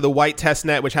talk to the white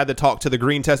testnet, which had to talk to the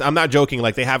green test. I'm not joking.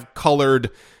 Like, they have colored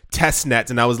testnets,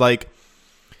 and I was like,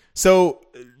 so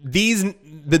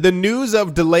the news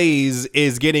of delays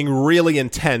is getting really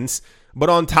intense. But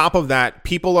on top of that,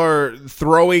 people are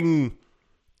throwing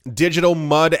digital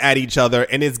mud at each other,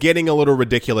 and it's getting a little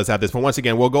ridiculous at this point. Once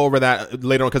again, we'll go over that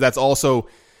later on because that's also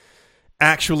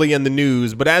actually in the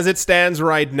news. But as it stands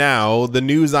right now, the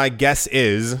news, I guess,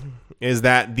 is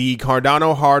that the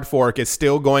Cardano hard fork is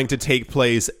still going to take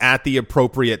place at the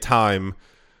appropriate time.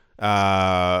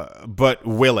 But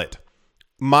will it?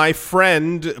 My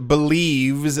friend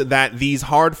believes that these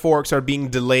hard forks are being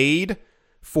delayed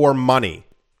for money.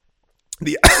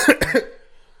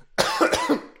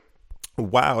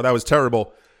 Wow, that was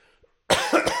terrible.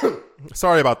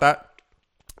 Sorry about that.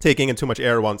 Taking in too much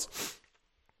air once.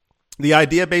 The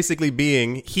idea basically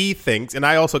being, he thinks, and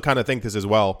I also kind of think this as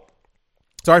well.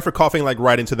 Sorry for coughing like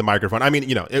right into the microphone. I mean,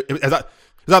 you know, it's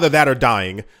either that or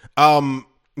dying.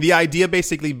 The idea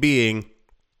basically being,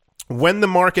 when the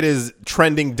market is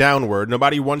trending downward,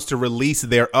 nobody wants to release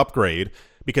their upgrade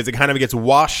because it kind of gets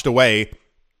washed away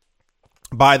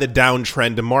by the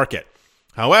downtrend market.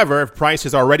 However, if price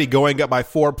is already going up by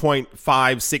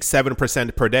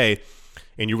 4.567% per day,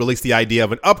 and you release the idea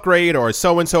of an upgrade or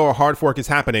so-and-so or hard fork is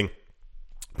happening,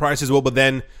 prices will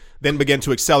then begin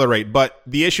to accelerate. But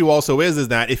the issue also is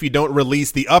that if you don't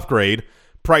release the upgrade,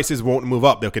 prices won't move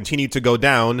up. They'll continue to go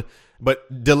down,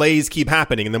 but delays keep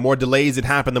happening. And the more delays that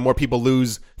happen, the more people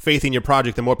lose faith in your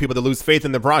project. The more people that lose faith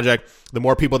in the project, the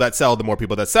more people that sell. The more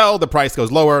people that sell, the price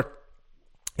goes lower.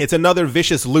 It's another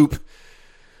vicious loop.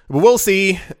 But we'll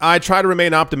see. I try to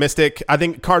remain optimistic. I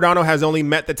think Cardano has only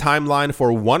met the timeline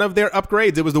for one of their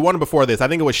upgrades. It was the one before this. I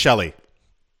think it was Shelly,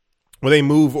 where they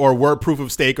move or were proof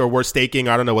of stake or were staking.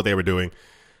 I don't know what they were doing.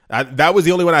 That was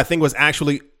the only one I think was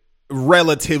actually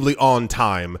relatively on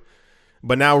time.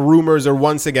 But now rumors are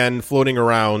once again floating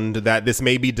around that this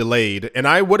may be delayed. And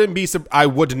I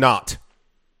would not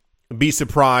be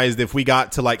surprised if we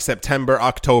got to like September,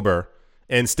 October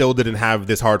and still didn't have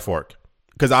this hard fork.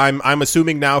 Because I'm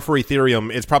assuming now for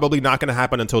Ethereum, it's probably not going to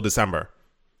happen until December.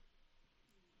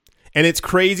 And it's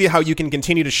crazy how you can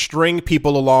continue to string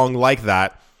people along like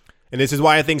that. And this is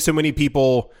why I think so many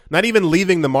people, not even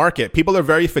leaving the market, people are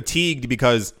very fatigued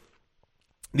because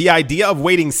the idea of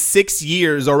waiting 6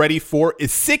 years already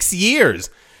is 6 years.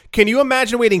 Can you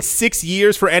imagine waiting 6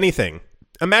 years for anything?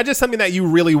 Imagine something that you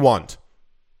really want.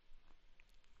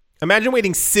 Imagine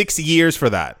waiting 6 years for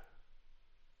that.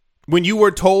 When you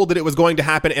were told that it was going to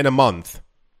happen in a month,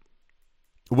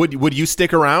 would you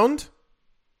stick around?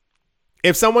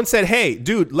 If someone said, "Hey,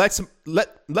 dude, let's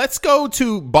go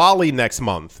to Bali next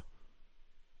month,"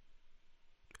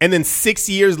 and then 6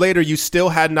 years later you still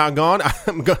had not gone,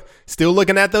 I'm still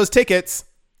looking at those tickets.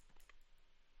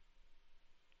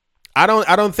 I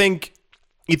don't think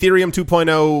Ethereum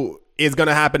 2.0 is going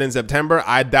to happen in September.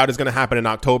 I doubt it's going to happen in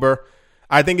October.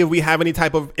 I think if we have any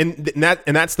type of, and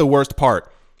that's the worst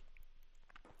part.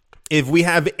 If we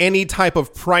have any type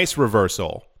of price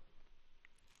reversal,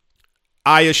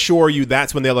 I assure you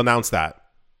that's when they'll announce that.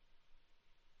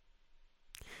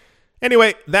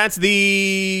 Anyway, that's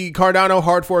the Cardano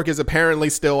hard fork is apparently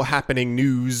still happening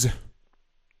news.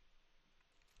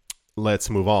 Let's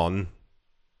move on.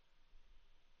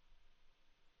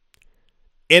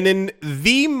 And in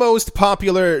the most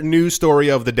popular news story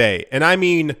of the day, and I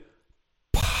mean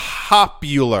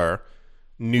popular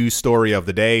news story of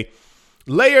the day,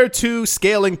 Layer 2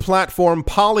 scaling platform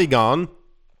Polygon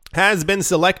has been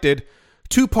selected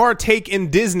to partake in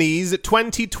Disney's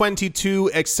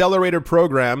 2022 accelerator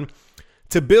program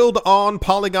to build on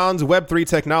Polygon's Web3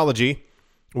 technology,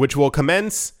 which will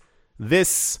commence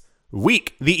this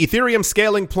week. The Ethereum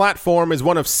scaling platform is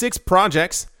one of 6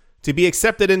 projects to be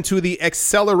accepted into the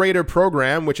accelerator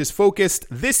program, which is focused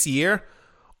this year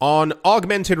on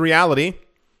augmented reality,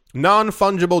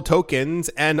 non-fungible tokens,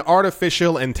 and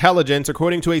artificial intelligence,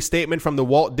 according to a statement from the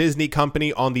Walt Disney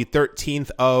Company on the 13th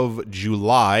of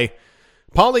July.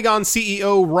 Polygon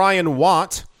CEO Ryan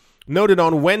Watt noted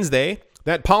on Wednesday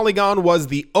that Polygon was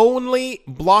the only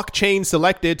blockchain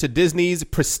selected to Disney's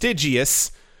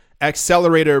prestigious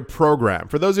accelerator program.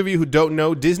 For those of you who don't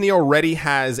know, Disney already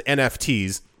has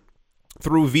NFTs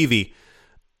through Vivi.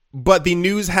 But the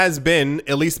news has been,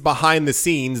 at least behind the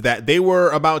scenes, that they were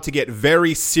about to get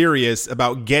very serious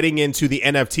about getting into the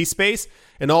NFT space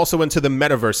and also into the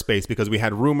metaverse space, because we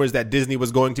had rumors that Disney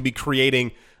was going to be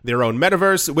creating their own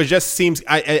metaverse, which just seems,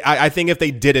 I think if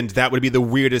they didn't, that would be the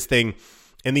weirdest thing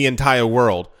in the entire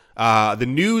world. The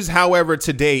news, however,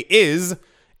 today is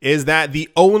that the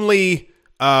only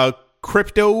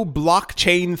crypto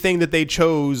blockchain thing that they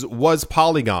chose was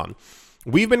Polygon.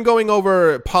 We've been going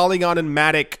over Polygon and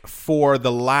Matic for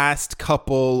the last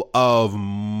couple of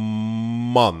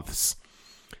months.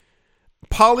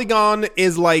 Polygon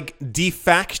is like de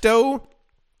facto,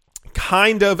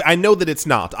 kind of. I know that it's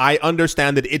not. I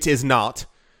understand that it is not.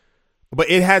 But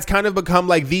it has kind of become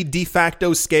like the de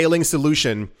facto scaling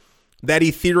solution that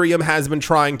Ethereum has been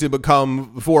trying to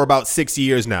become for about 6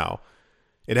 years now.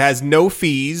 It has no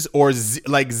fees, or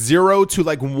like 0 to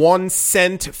like 1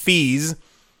 cent fees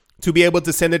to be able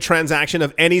to send a transaction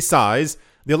of any size.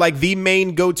 They're like the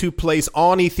main go-to place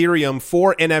on Ethereum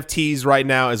for NFTs right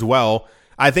now as well.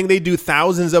 I think they do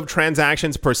thousands of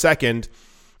transactions per second.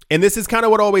 And this is kind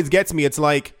of what always gets me. It's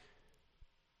like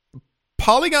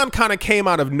Polygon kind of came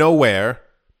out of nowhere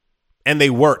and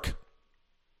they work.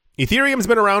 Ethereum's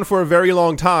been around for a very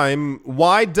long time.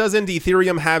 Why doesn't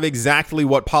Ethereum have exactly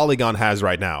what Polygon has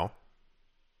right now?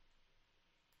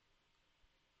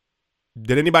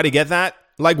 Did anybody get that?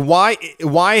 Like,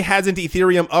 why hasn't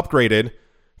Ethereum upgraded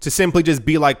to simply just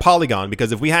be like Polygon?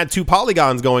 Because if we had 2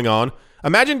 Polygons going on,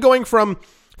 imagine going from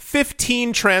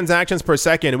 15 transactions per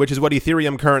second, which is what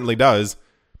Ethereum currently does,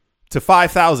 to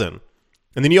 5,000.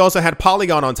 And then you also had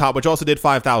Polygon on top, which also did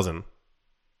 5,000.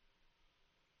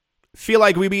 Feel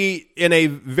like we'd be in a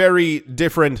very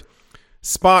different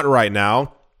spot right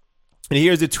now. And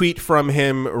here's a tweet from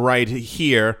him right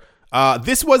here.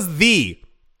 This was the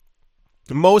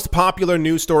most popular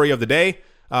news story of the day.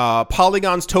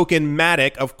 Polygon's token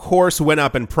Matic, of course, went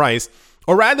up in price.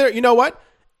 Or rather, you know what?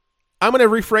 I'm going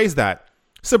to rephrase that.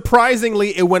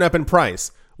 Surprisingly, it went up in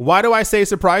price. Why do I say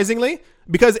surprisingly?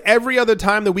 Because every other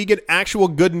time that we get actual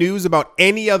good news about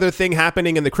any other thing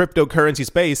happening in the cryptocurrency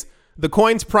space, the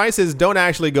coin's prices don't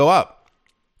actually go up.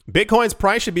 Bitcoin's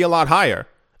price should be a lot higher.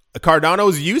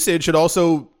 Cardano's usage should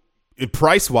also,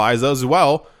 price-wise as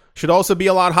well, should also be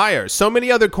a lot higher. So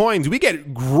many other coins, we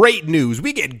get great news.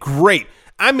 We get great,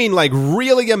 I mean like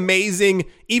really amazing,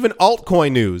 even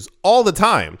altcoin news all the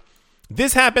time.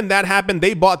 This happened, that happened,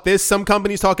 they bought this. Some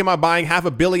companies talking about buying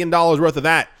 $500 million worth of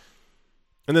that.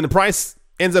 And then the price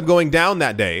ends up going down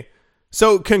that day.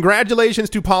 So congratulations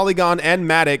to Polygon and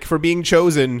Matic for being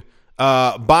chosen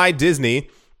by Disney.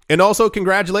 And also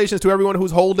congratulations to everyone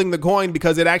who's holding the coin,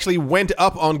 because it actually went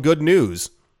up on good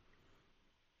news.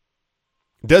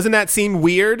 Doesn't that seem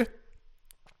weird?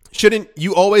 Shouldn't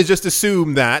you always just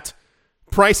assume that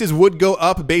prices would go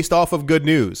up based off of good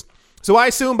news? So I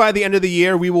assume by the end of the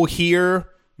year, we will hear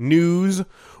news,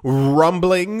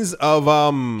 rumblings of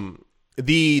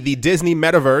the Disney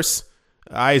metaverse.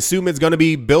 I assume it's going to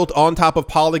be built on top of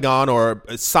Polygon, or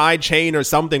a side chain or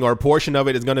something, or a portion of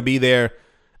it is going to be there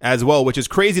as well, which is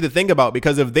crazy to think about,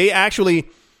 because if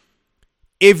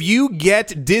you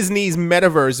get Disney's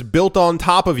metaverse built on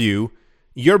top of you,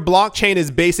 your blockchain is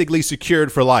basically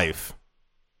secured for life.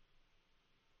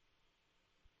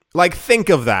 Like, think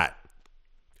of that.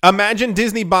 Imagine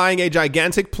Disney buying a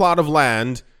gigantic plot of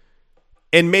land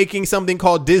and making something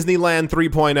called Disneyland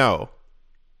 3.0.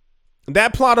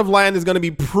 That plot of land is going to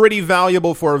be pretty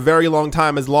valuable for a very long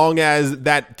time, as long as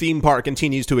that theme park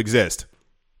continues to exist.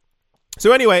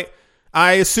 So anyway,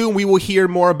 I assume we will hear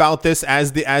more about this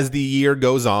as the year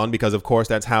goes on, because of course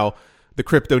that's how the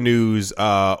crypto news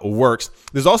works.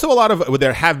 There's also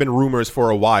there have been rumors for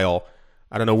a while.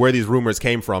 I don't know where these rumors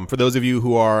came from. For those of you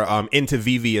who are into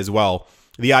Vivi as well,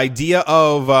 the idea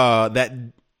of that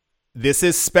this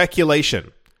is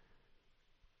speculation.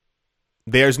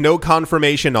 There's no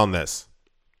confirmation on this.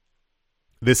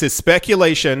 This is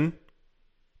speculation.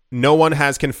 No one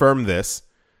has confirmed this.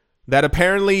 That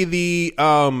apparently the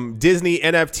Disney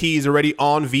NFTs already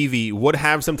on Vivi would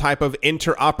have some type of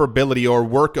interoperability or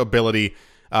workability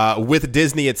with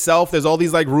Disney itself. There's all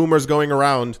these like rumors going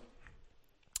around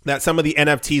that some of the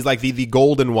NFTs, like the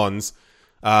golden ones,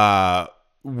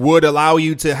 would allow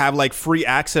you to have like free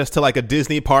access to like a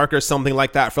Disney park or something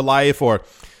like that for life. Or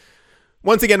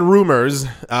once again, rumors,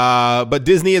 but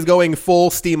Disney is going full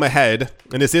steam ahead,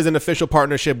 and this is an official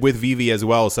partnership with Vivi as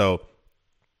well. So,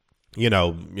 you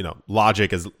know,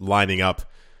 logic is lining up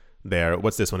there.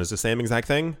 What's this one? Is the same exact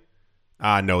thing?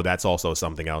 No, that's also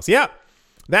something else. Yeah,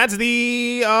 that's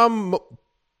the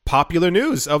popular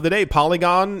news of the day.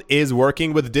 Polygon is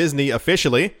working with Disney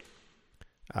officially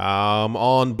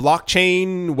on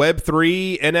blockchain,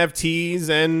 Web3, NFTs,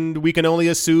 and we can only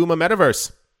assume a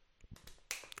metaverse.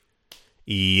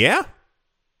 Yeah.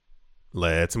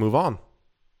 Let's move on.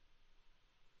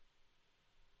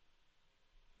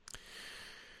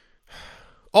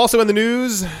 Also in the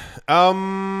news,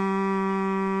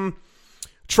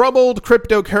 troubled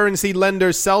cryptocurrency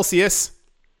lender Celsius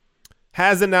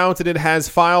has announced that it has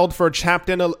filed for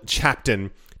Chapter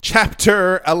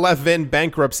 11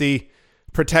 bankruptcy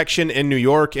protection in New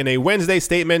York. In a Wednesday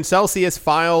statement, Celsius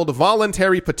filed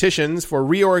voluntary petitions for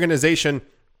reorganization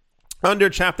under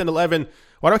Chapter 11.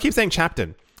 Why do I keep saying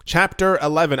Chapter? Chapter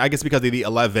 11, I guess because of the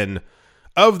 11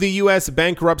 of the U.S.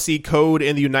 Bankruptcy Code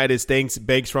in the United States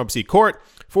Bankruptcy Court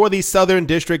for the Southern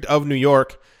District of New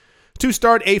York to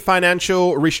start a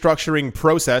financial restructuring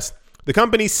process. The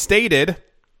company stated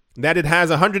that it has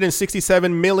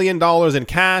 $167 million in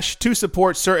cash to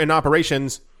support certain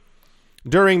operations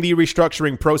during the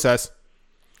restructuring process.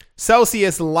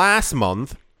 Celsius last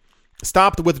month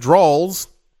stopped withdrawals,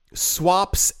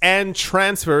 swaps, and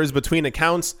transfers between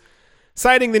accounts,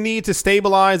 citing the need to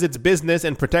stabilize its business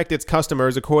and protect its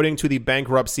customers. According to the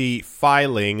bankruptcy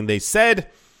filing, they said,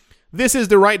 "This is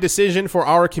the right decision for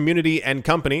our community and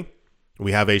company.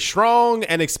 We have a strong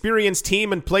and experienced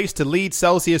team in place to lead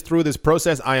Celsius through this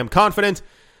process. I am confident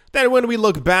that when we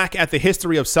look back at the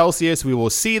history of Celsius, we will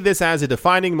see this as a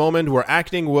defining moment where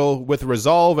acting will, with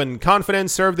resolve and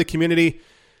confidence, serve the community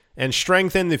and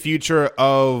strengthen the future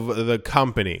of the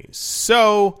company."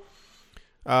 So,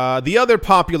 the other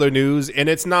popular news, and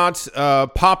it's not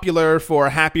popular for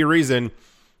a happy reason,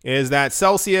 is that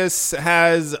Celsius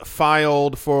has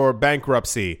filed for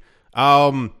bankruptcy.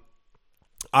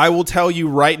 I will tell you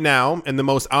right now, in the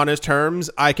most honest terms,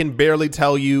 I can barely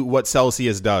tell you what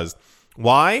Celsius does.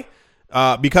 Why?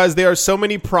 Because there are so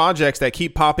many projects that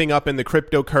keep popping up in the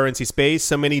cryptocurrency space,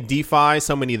 so many DeFi,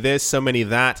 so many this, so many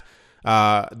that,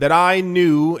 that I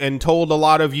knew and told a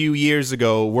lot of you years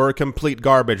ago were complete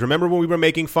garbage. Remember when we were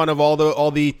making fun of all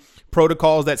the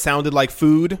protocols that sounded like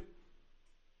food?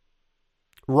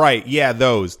 Right, yeah,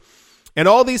 those. And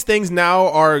all these things now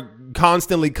are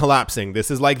constantly collapsing.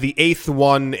 This is like the 8th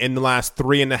one in the last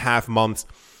 3.5 months.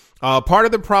 Part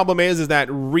of the problem is that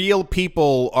real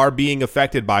people are being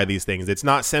affected by these things. It's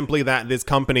not simply that this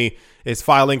company is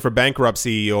filing for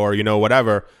bankruptcy or,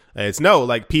 whatever. It's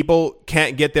like people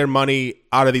can't get their money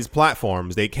out of these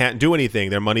platforms. They can't do anything.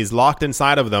 Their money's locked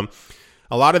inside of them.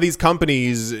 A lot of these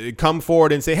companies come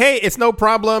forward and say, hey, it's no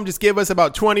problem. Just give us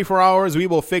about 24 hours. We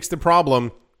will fix the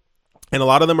problem. And a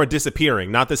lot of them are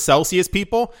disappearing. Not the Celsius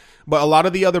people, but a lot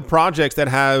of the other projects that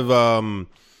have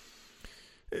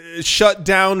shut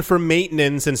down for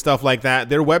maintenance and stuff like that.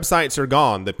 Their websites are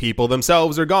gone. The people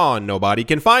themselves are gone. Nobody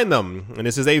can find them. And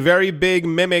this is a very big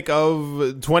mimic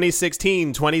of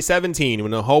 2016, 2017,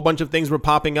 when a whole bunch of things were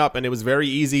popping up and it was very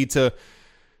easy to,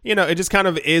 it just kind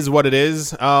of is what it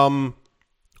is.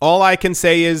 All I can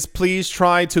say is please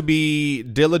try to be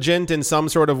diligent in some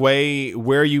sort of way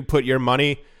where you put your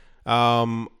money.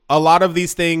 A lot of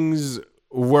these things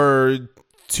were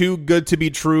too good to be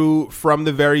true from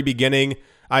the very beginning.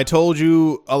 I told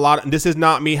you a lot. This is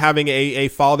not me having a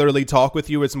fatherly talk with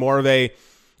you. It's more of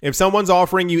if someone's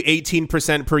offering you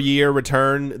 18% per year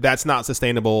return, that's not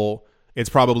sustainable. It's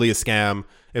probably a scam.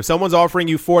 If someone's offering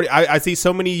you 40, I see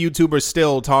so many YouTubers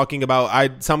still talking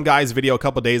about, some guy's video a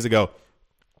couple days ago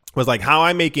was like, how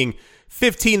I'm making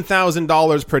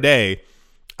 $15,000 per day.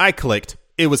 I clicked.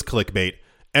 It was clickbait.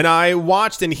 And I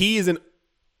watched, and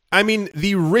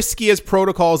the riskiest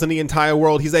protocols in the entire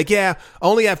world. He's like, yeah, I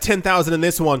only have 10,000 in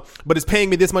this one, but it's paying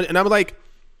me this much. And I'm like,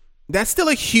 that's still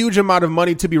a huge amount of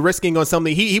money to be risking on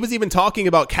something. He was even talking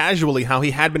about casually how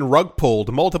he had been rug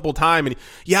pulled multiple times. And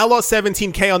yeah, I lost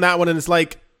 17K on that one. And it's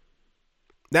like,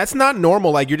 that's not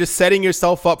normal. Like, you're just setting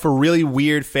yourself up for really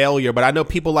weird failure. But I know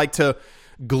people like to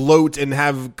gloat and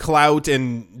have clout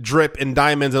and drip and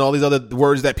diamonds and all these other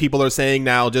words that people are saying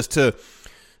now just to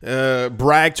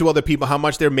brag to other people how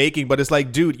much they're making. But it's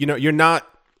like, dude, you're not.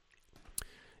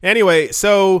 Anyway,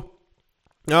 so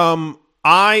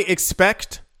I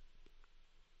expect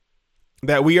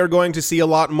that we are going to see a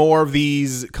lot more of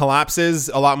these collapses,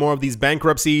 a lot more of these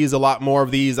bankruptcies, a lot more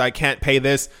of these I can't pay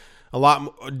this.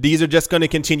 These are just going to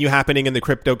continue happening in the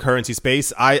cryptocurrency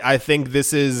space. I think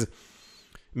this is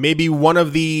maybe one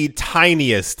of the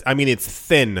tiniest, it's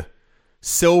thin,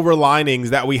 silver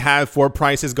linings that we have for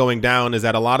prices going down, is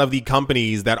that a lot of the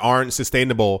companies that aren't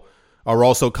sustainable are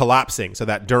also collapsing, so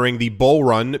that during the bull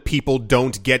run, people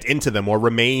don't get into them or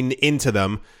remain into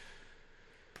them.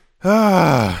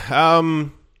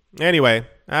 Anyway,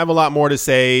 I have a lot more to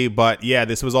say, but yeah,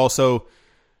 this was also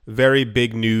very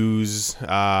big news.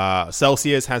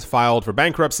 Celsius has filed for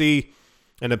bankruptcy,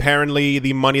 and apparently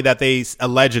the money that they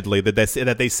allegedly that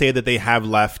they say that they have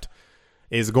left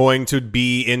is going to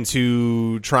be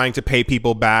into trying to pay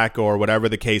people back or whatever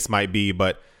the case might be.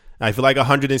 But I feel like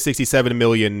 167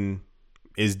 million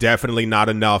is definitely not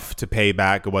enough to pay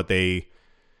back what they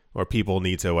or people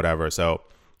need to whatever. So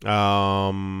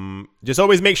just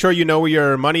always make sure you know where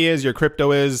your money is, your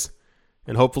crypto is,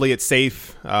 and hopefully it's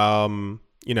safe.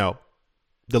 You know,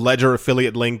 the Ledger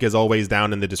affiliate link is always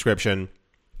down in the description.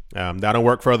 That don't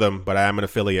work for them, but I am an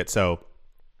affiliate, so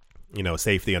you know,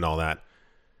 safety and all that.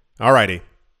 Alrighty,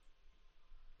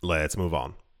 let's move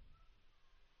on.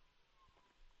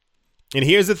 And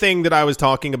here's the thing that I was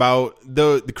talking about.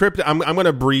 The crypto, I'm going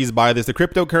to breeze by this. The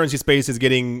cryptocurrency space is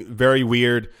getting very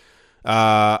weird.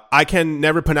 I can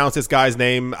never pronounce this guy's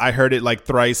name. I heard it like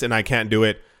thrice and I can't do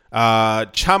it.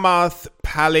 Chamath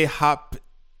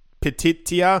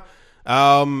Palihapitiya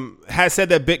has said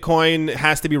that Bitcoin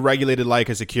has to be regulated like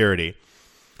a security.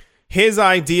 His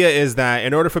idea is that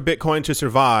in order for Bitcoin to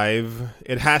survive,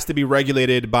 it has to be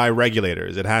regulated by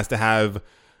regulators. It has to have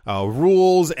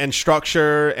rules and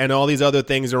structure and all these other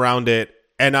things around it.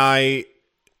 And I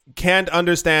can't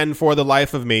understand for the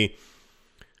life of me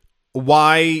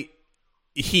why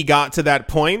he got to that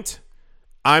point.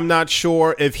 I'm not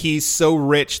sure if he's so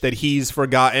rich that he's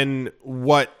forgotten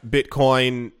what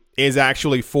Bitcoin is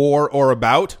actually for or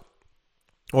about,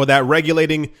 or that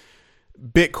regulating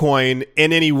Bitcoin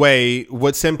in any way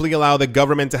would simply allow the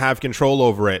government to have control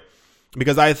over it.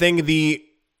 Because I think the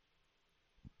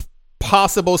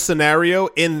possible scenario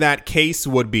in that case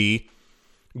would be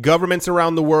governments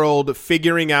around the world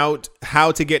figuring out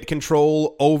how to get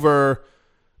control over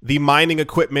the mining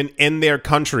equipment in their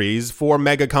countries for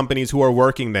mega companies who are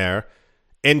working there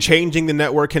and changing the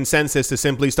network consensus to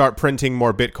simply start printing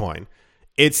more Bitcoin.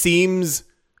 It seems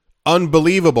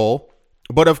unbelievable,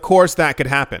 but of course that could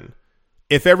happen.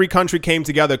 If every country came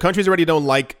together, countries already don't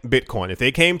like Bitcoin. If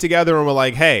they came together and were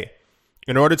like, hey,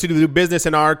 in order to do business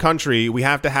in our country, we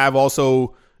have to have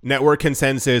also network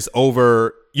consensus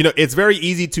over, you know, it's very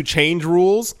easy to change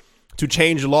rules, to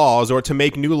change laws, or to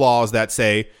make new laws that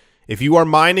say, if you are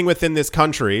mining within this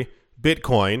country,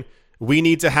 Bitcoin, we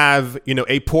need to have, you know,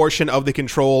 a portion of the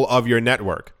control of your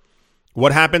network.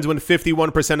 What happens when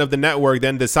 51% of the network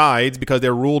then decides, because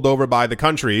they're ruled over by the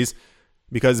countries,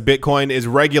 because Bitcoin is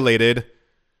regulated,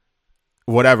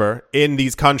 whatever, in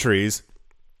these countries?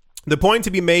 The point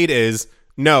to be made is,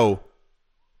 no,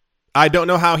 I don't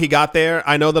know how he got there.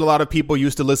 I know that a lot of people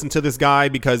used to listen to this guy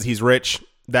because he's rich.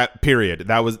 That period.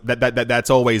 That's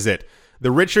always it. The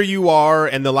richer you are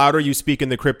and the louder you speak in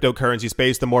the cryptocurrency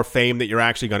space, the more fame that you're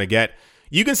actually going to get.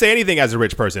 You can say anything as a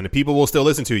rich person and people will still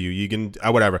listen to you. You can,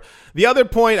 whatever. The other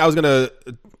point, I was going to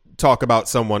talk about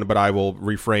someone, but I will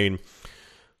refrain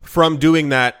from doing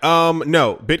that.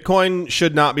 No, Bitcoin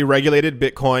should not be regulated.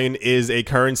 Bitcoin is a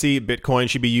currency. Bitcoin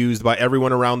should be used by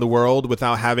everyone around the world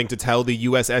without having to tell the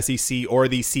US SEC or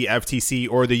the CFTC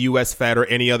or the US Fed or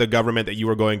any other government that you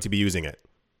are going to be using it.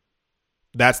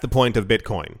 That's the point of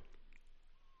Bitcoin.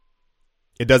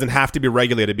 It doesn't have to be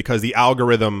regulated because the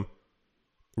algorithm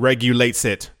regulates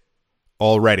it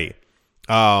already.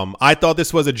 I thought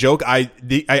this was a joke. I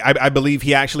believe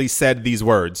he actually said these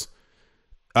words.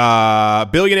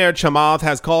 Billionaire Chamath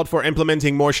has called for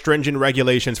implementing more stringent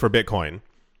regulations for Bitcoin.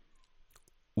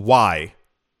 Why?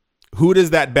 Who does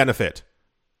that benefit?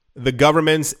 The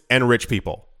governments and rich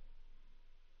people.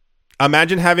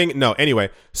 Imagine having... No, anyway.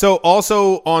 So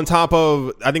also on top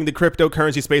of... I think the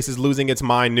cryptocurrency space is losing its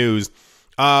mind news.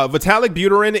 Vitalik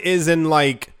Buterin is in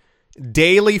like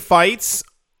daily fights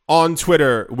on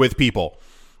Twitter with people.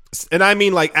 And I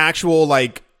mean like actual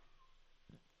like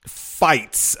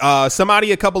fights.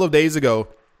 Somebody a couple of days ago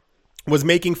was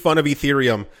making fun of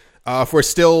Ethereum for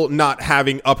still not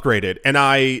having upgraded. And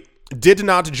I did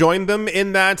not join them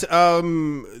in that,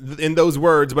 in those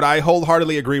words, but I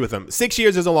wholeheartedly agree with them. 6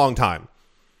 years is a long time.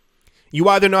 You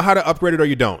either know how to upgrade it or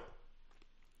you don't.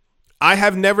 I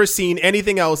have never seen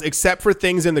anything else except for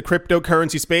things in the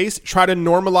cryptocurrency space try to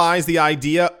normalize the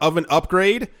idea of an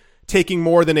upgrade taking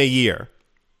more than a year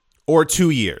or 2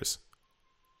 years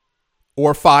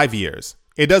or 5 years.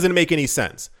 It doesn't make any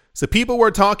sense. So people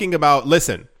were talking about,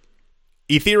 listen,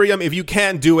 Ethereum, if you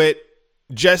can't do it,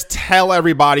 just tell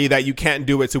everybody that you can't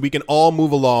do it so we can all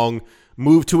move along,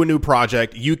 move to a new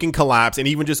project. You can collapse and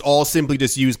even just all simply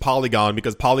just use Polygon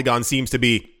because Polygon seems to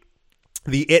be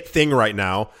the it thing right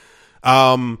now.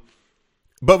 But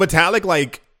Vitalik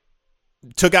like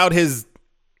took out his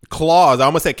claws. I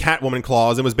almost said Catwoman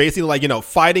claws. It was basically like,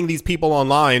 fighting these people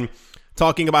online,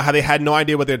 talking about how they had no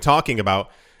idea what they're talking about.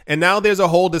 And now there's a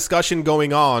whole discussion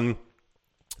going on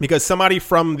because somebody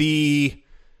from the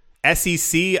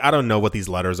SEC, I don't know what these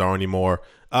letters are anymore,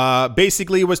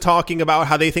 basically was talking about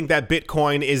how they think that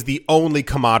Bitcoin is the only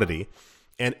commodity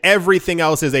and everything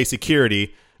else is a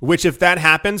security, which if that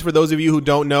happens, for those of you who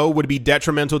don't know, would be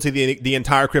detrimental to the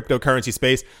entire cryptocurrency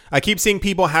space. I keep seeing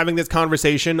people having this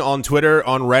conversation on Twitter,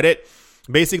 on Reddit,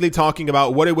 basically talking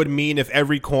about what it would mean if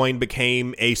every coin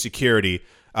became a security.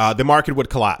 The market would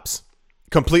collapse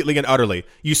completely and utterly.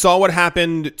 You saw what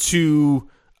happened to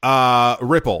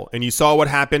Ripple, and you saw what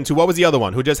happened to, what was the other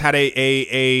one who just had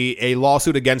a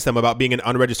lawsuit against them about being an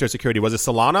unregistered security? Was it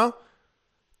Solana?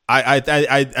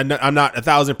 I'm not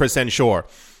 1,000% sure.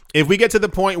 If we get to the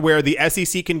point where the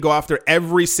SEC can go after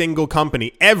every single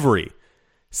company, every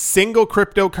single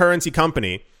cryptocurrency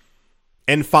company,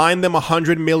 and fine them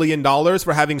 $100 million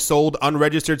for having sold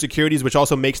unregistered securities, which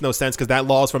also makes no sense because that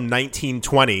law is from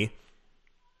 1920,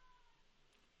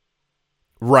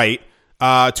 right?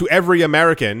 To every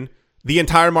American, the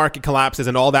entire market collapses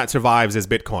and all that survives is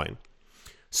Bitcoin.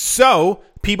 So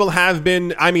people have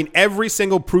been, every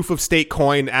single proof of stake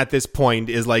coin at this point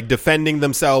is like defending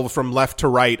themselves from left to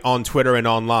right on Twitter and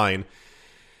online.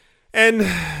 And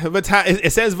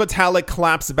it says Vitalik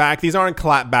claps back. These aren't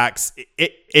clapbacks.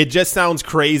 It just sounds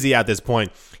crazy at this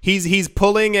point. He's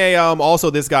pulling a also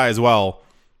this guy as well.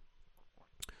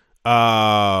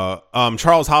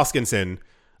 Charles Hoskinson.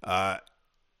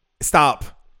 Stop.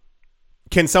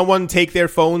 Can someone take their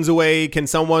phones away? Can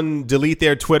someone delete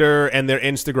their Twitter and their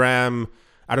Instagram?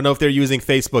 I don't know if they're using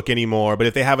Facebook anymore, but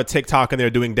if they have a TikTok and they're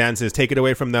doing dances, take it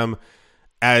away from them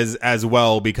as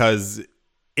well, because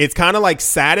it's kind of like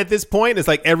sad at this point. It's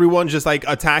like everyone's just like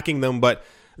attacking them, but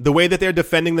the way that they're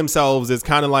defending themselves is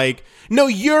kind of like, no,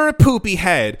 you're a poopy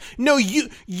head. No,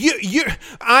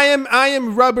 I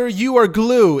am rubber, you are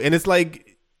glue. And it's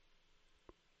like,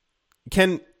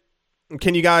 Can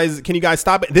you guys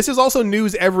stop it? This is also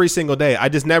news every single day. I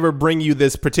just never bring you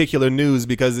this particular news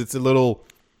because it's a little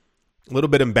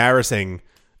bit embarrassing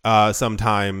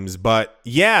sometimes. But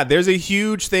yeah, there's a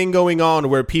huge thing going on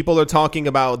where people are talking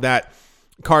about that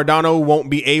Cardano won't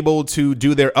be able to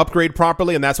do their upgrade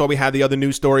properly. And that's why we had the other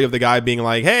news story of the guy being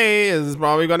like, hey, this is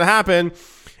probably going to happen.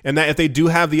 And that if they do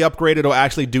have the upgrade, it'll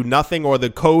actually do nothing, or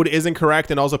the code isn't correct.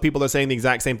 And also people are saying the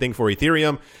exact same thing for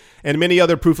Ethereum and many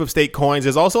other proof of stake coins.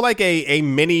 There's also like a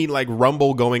mini like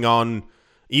rumble going on,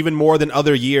 even more than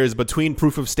other years, between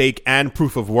proof of stake and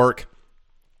proof of work.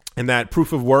 And that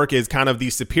proof of work is kind of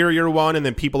the superior one. And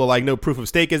then people are like, no, proof of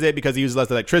stake is it because it uses less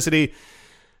electricity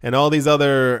and all these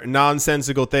other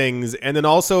nonsensical things. And then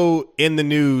also in the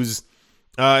news,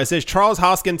 it says Charles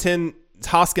Hoskinson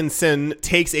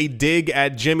takes a dig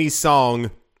at Jimmy's song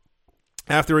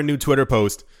after a new Twitter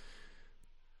post.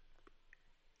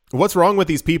 What's wrong with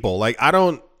these people? Like,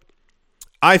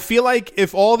 I feel like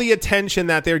if all the attention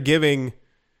that they're giving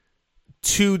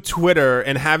to Twitter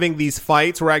and having these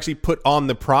fights were actually put on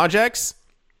the projects,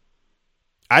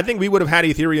 I think we would have had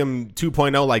Ethereum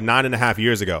 2.0 like 9.5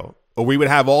 years ago. Or we would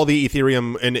have all the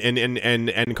Ethereum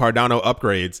and Cardano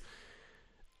upgrades.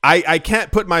 I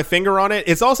can't put my finger on it.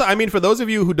 It's also, for those of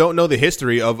you who don't know the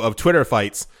history of Twitter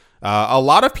fights, a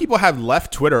lot of people have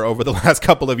left Twitter over the last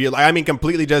couple of years.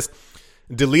 Completely just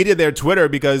deleted their Twitter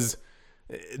because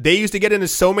they used to get into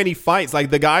so many fights. Like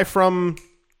the guy from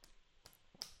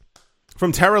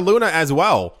Terra Luna as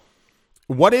well.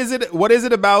 What is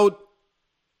it about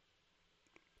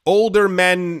older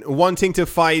men wanting to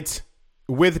fight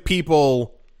with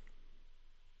people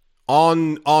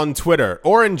on Twitter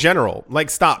or in general? Like,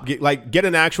 stop. Get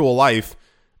an actual life.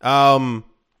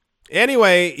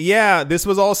 Anyway, yeah, this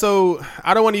was also,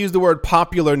 I don't want to use the word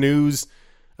popular news,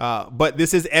 but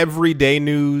this is everyday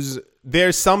news.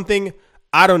 There's something,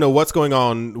 I don't know what's going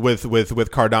on with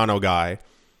Cardano guy.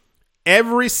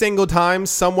 Every single time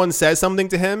someone says something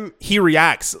to him, he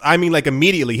reacts.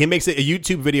 Immediately. He makes a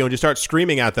YouTube video and just starts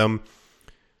screaming at them.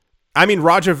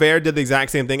 Roger Ver did the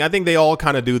exact same thing. I think they all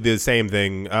kind of do the same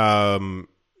thing.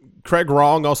 Craig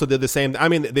Wrong also did the same.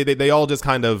 They all just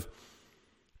kind of,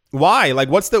 why? Like,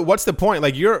 what's the point?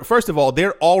 Like, first of all,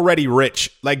 they're already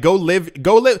rich. Like,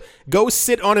 go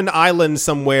sit on an island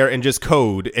somewhere and just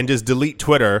code and just delete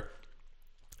Twitter.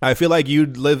 I feel like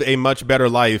you'd live a much better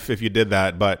life if you did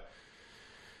that. But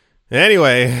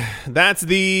anyway, that's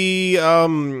the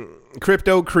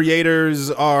crypto creators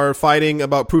are fighting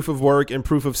about proof of work and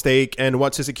proof of stake and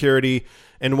what's a security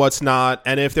and what's not,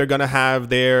 and if they're going to have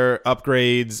their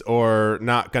upgrades or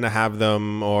not going to have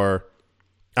them. Or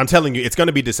I'm telling you, it's going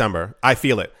to be December. I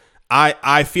feel it.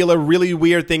 I feel a really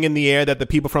weird thing in the air that the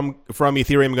people from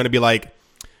Ethereum are going to be like,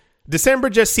 December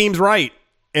just seems right.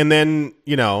 And then,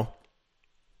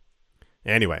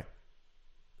 anyway.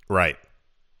 Right.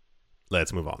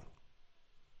 Let's move on.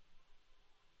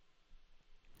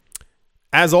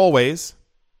 As always,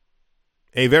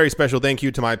 a very special thank you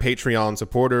to my Patreon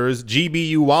supporters,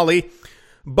 GBU Wally,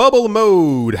 Bubble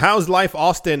Mode, How's Life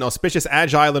Austin, Auspicious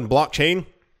Agile and Blockchain,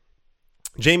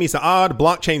 Jamie Saad,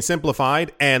 Blockchain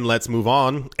Simplified, and let's move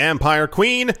on, Empire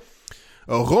Queen,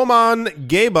 Roman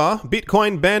Geba,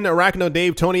 Bitcoin Ben, Arachno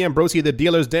Dave, Tony Ambrosi, The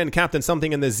Dealer's Den, Captain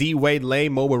Something in the Z, Wade Lay,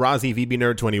 Mo Warazi, VB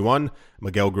Nerd 21,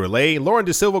 Miguel Grillet, Lauren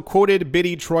De Silva, Quoted,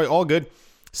 Biddy, Troy Allgood,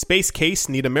 Space Case,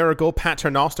 Need a Miracle,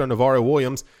 Paternoster, Navarro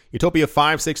Williams, Utopia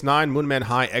 569, Moonman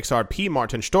High, XRP,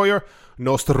 Martin Steuer,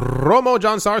 Nostromo,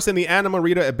 John Sarson, The Anima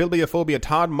Reader, Abilbiophobia,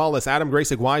 Todd Mullis, Adam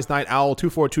Graysick, Wise Knight, Owl,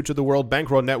 242 to the World,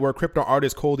 Bankroll Network, Crypto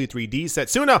Artist, Coldy 3D,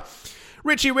 Setsuna,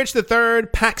 Richie Rich III,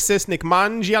 Paxis, Nick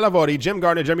Mangialavori, Jim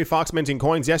Gardner, Jeremy Fox, Minting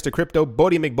Coins, Yes to Crypto,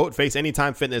 Bodie McBoatface,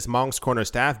 Anytime Fitness, Monk's Corner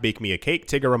Staff, Bake Me a Cake,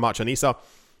 Tigger Ramachanisa,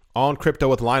 On Crypto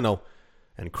with Lionel,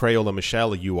 and Crayola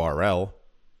Michelle URL.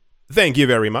 Thank you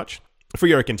very much for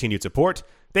your continued support.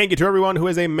 Thank you to everyone who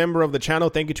is a member of the channel.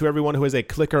 Thank you to everyone who is a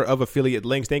clicker of affiliate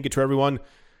links. Thank you to everyone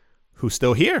who's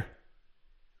still here.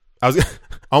 I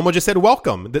almost just said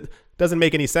welcome. That doesn't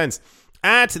make any sense.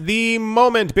 At the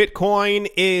moment, Bitcoin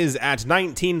is at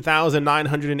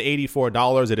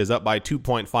 $19,984. It is up by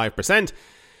 2.5%.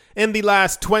 In the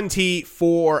last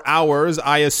 24 hours,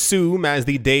 I assume as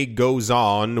the day goes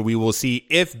on, we will see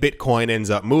if Bitcoin ends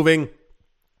up moving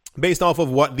based off of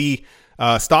what the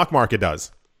stock market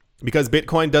does. Because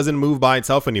Bitcoin doesn't move by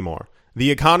itself anymore. The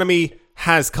economy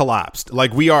has collapsed.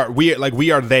 We are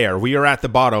there. We are at the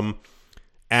bottom,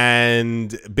 and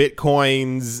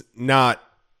Bitcoin's not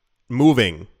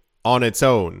moving on its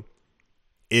own.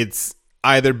 It's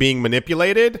either being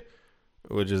manipulated,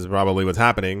 which is probably what's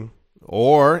happening,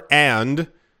 and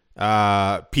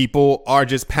people are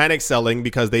just panic selling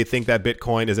because they think that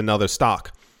Bitcoin is another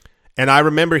stock. And I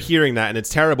remember hearing that, and it's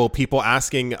terrible. People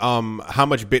asking, how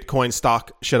much Bitcoin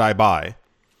stock should I buy?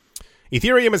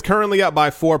 Ethereum is currently up by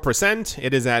 4%.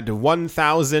 It is at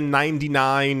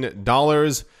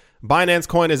 $1,099. Binance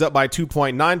Coin is up by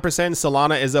 2.9%.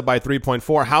 Solana is up by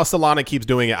 3.4%. How Solana keeps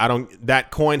doing it, that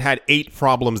coin had 8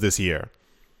 problems this year.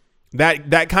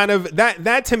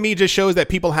 That to me just shows that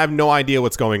people have no idea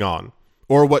what's going on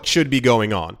or what should be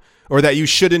going on, or that you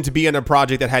shouldn't be in a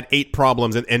project that had 8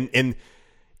 problems and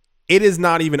it is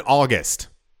not even August.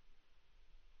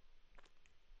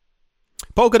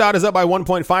 Polkadot is up by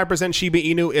 1.5%. Shiba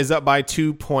Inu is up by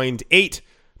 2.8%.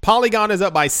 Polygon is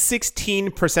up by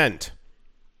 16%.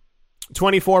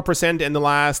 24% in the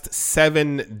last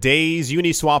 7 days.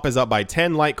 Uniswap is up by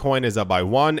 10. Litecoin is up by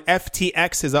 1.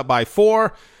 FTX is up by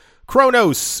 4.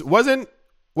 Kronos wasn't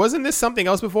this something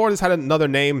else before? This had another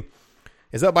name.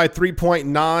 Is up by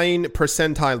 3.9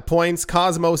 percentile points.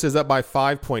 Cosmos is up by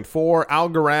 5.4.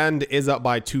 Algorand is up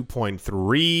by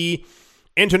 2.3.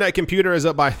 Internet Computer is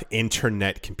up by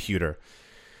 3.2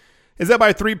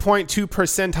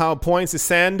 percentile points. The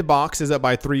Sandbox is up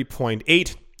by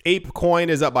 3.8. ApeCoin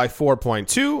is up by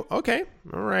 4.2. Okay,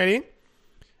 alrighty.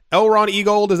 Elrond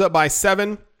eGold is up by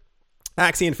 7.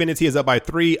 Axie Infinity is up by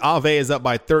 3. Aave is up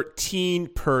by 13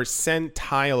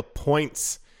 percentile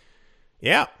points.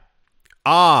 Yeah.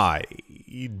 I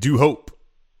do hope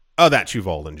that you've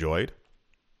all enjoyed.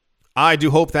 I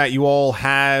do hope that you all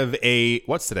have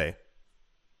what's today?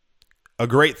 A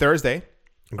great Thursday.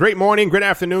 Great morning, great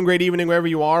afternoon, great evening, wherever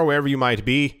you are, wherever you might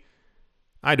be.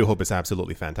 I do hope it's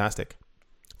absolutely fantastic.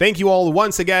 Thank you all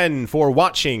once again for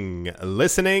watching,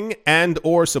 listening, and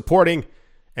or supporting.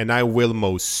 And I will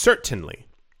most certainly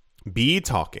be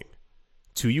talking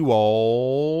to you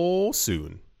all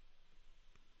soon.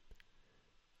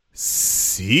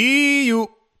 See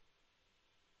you.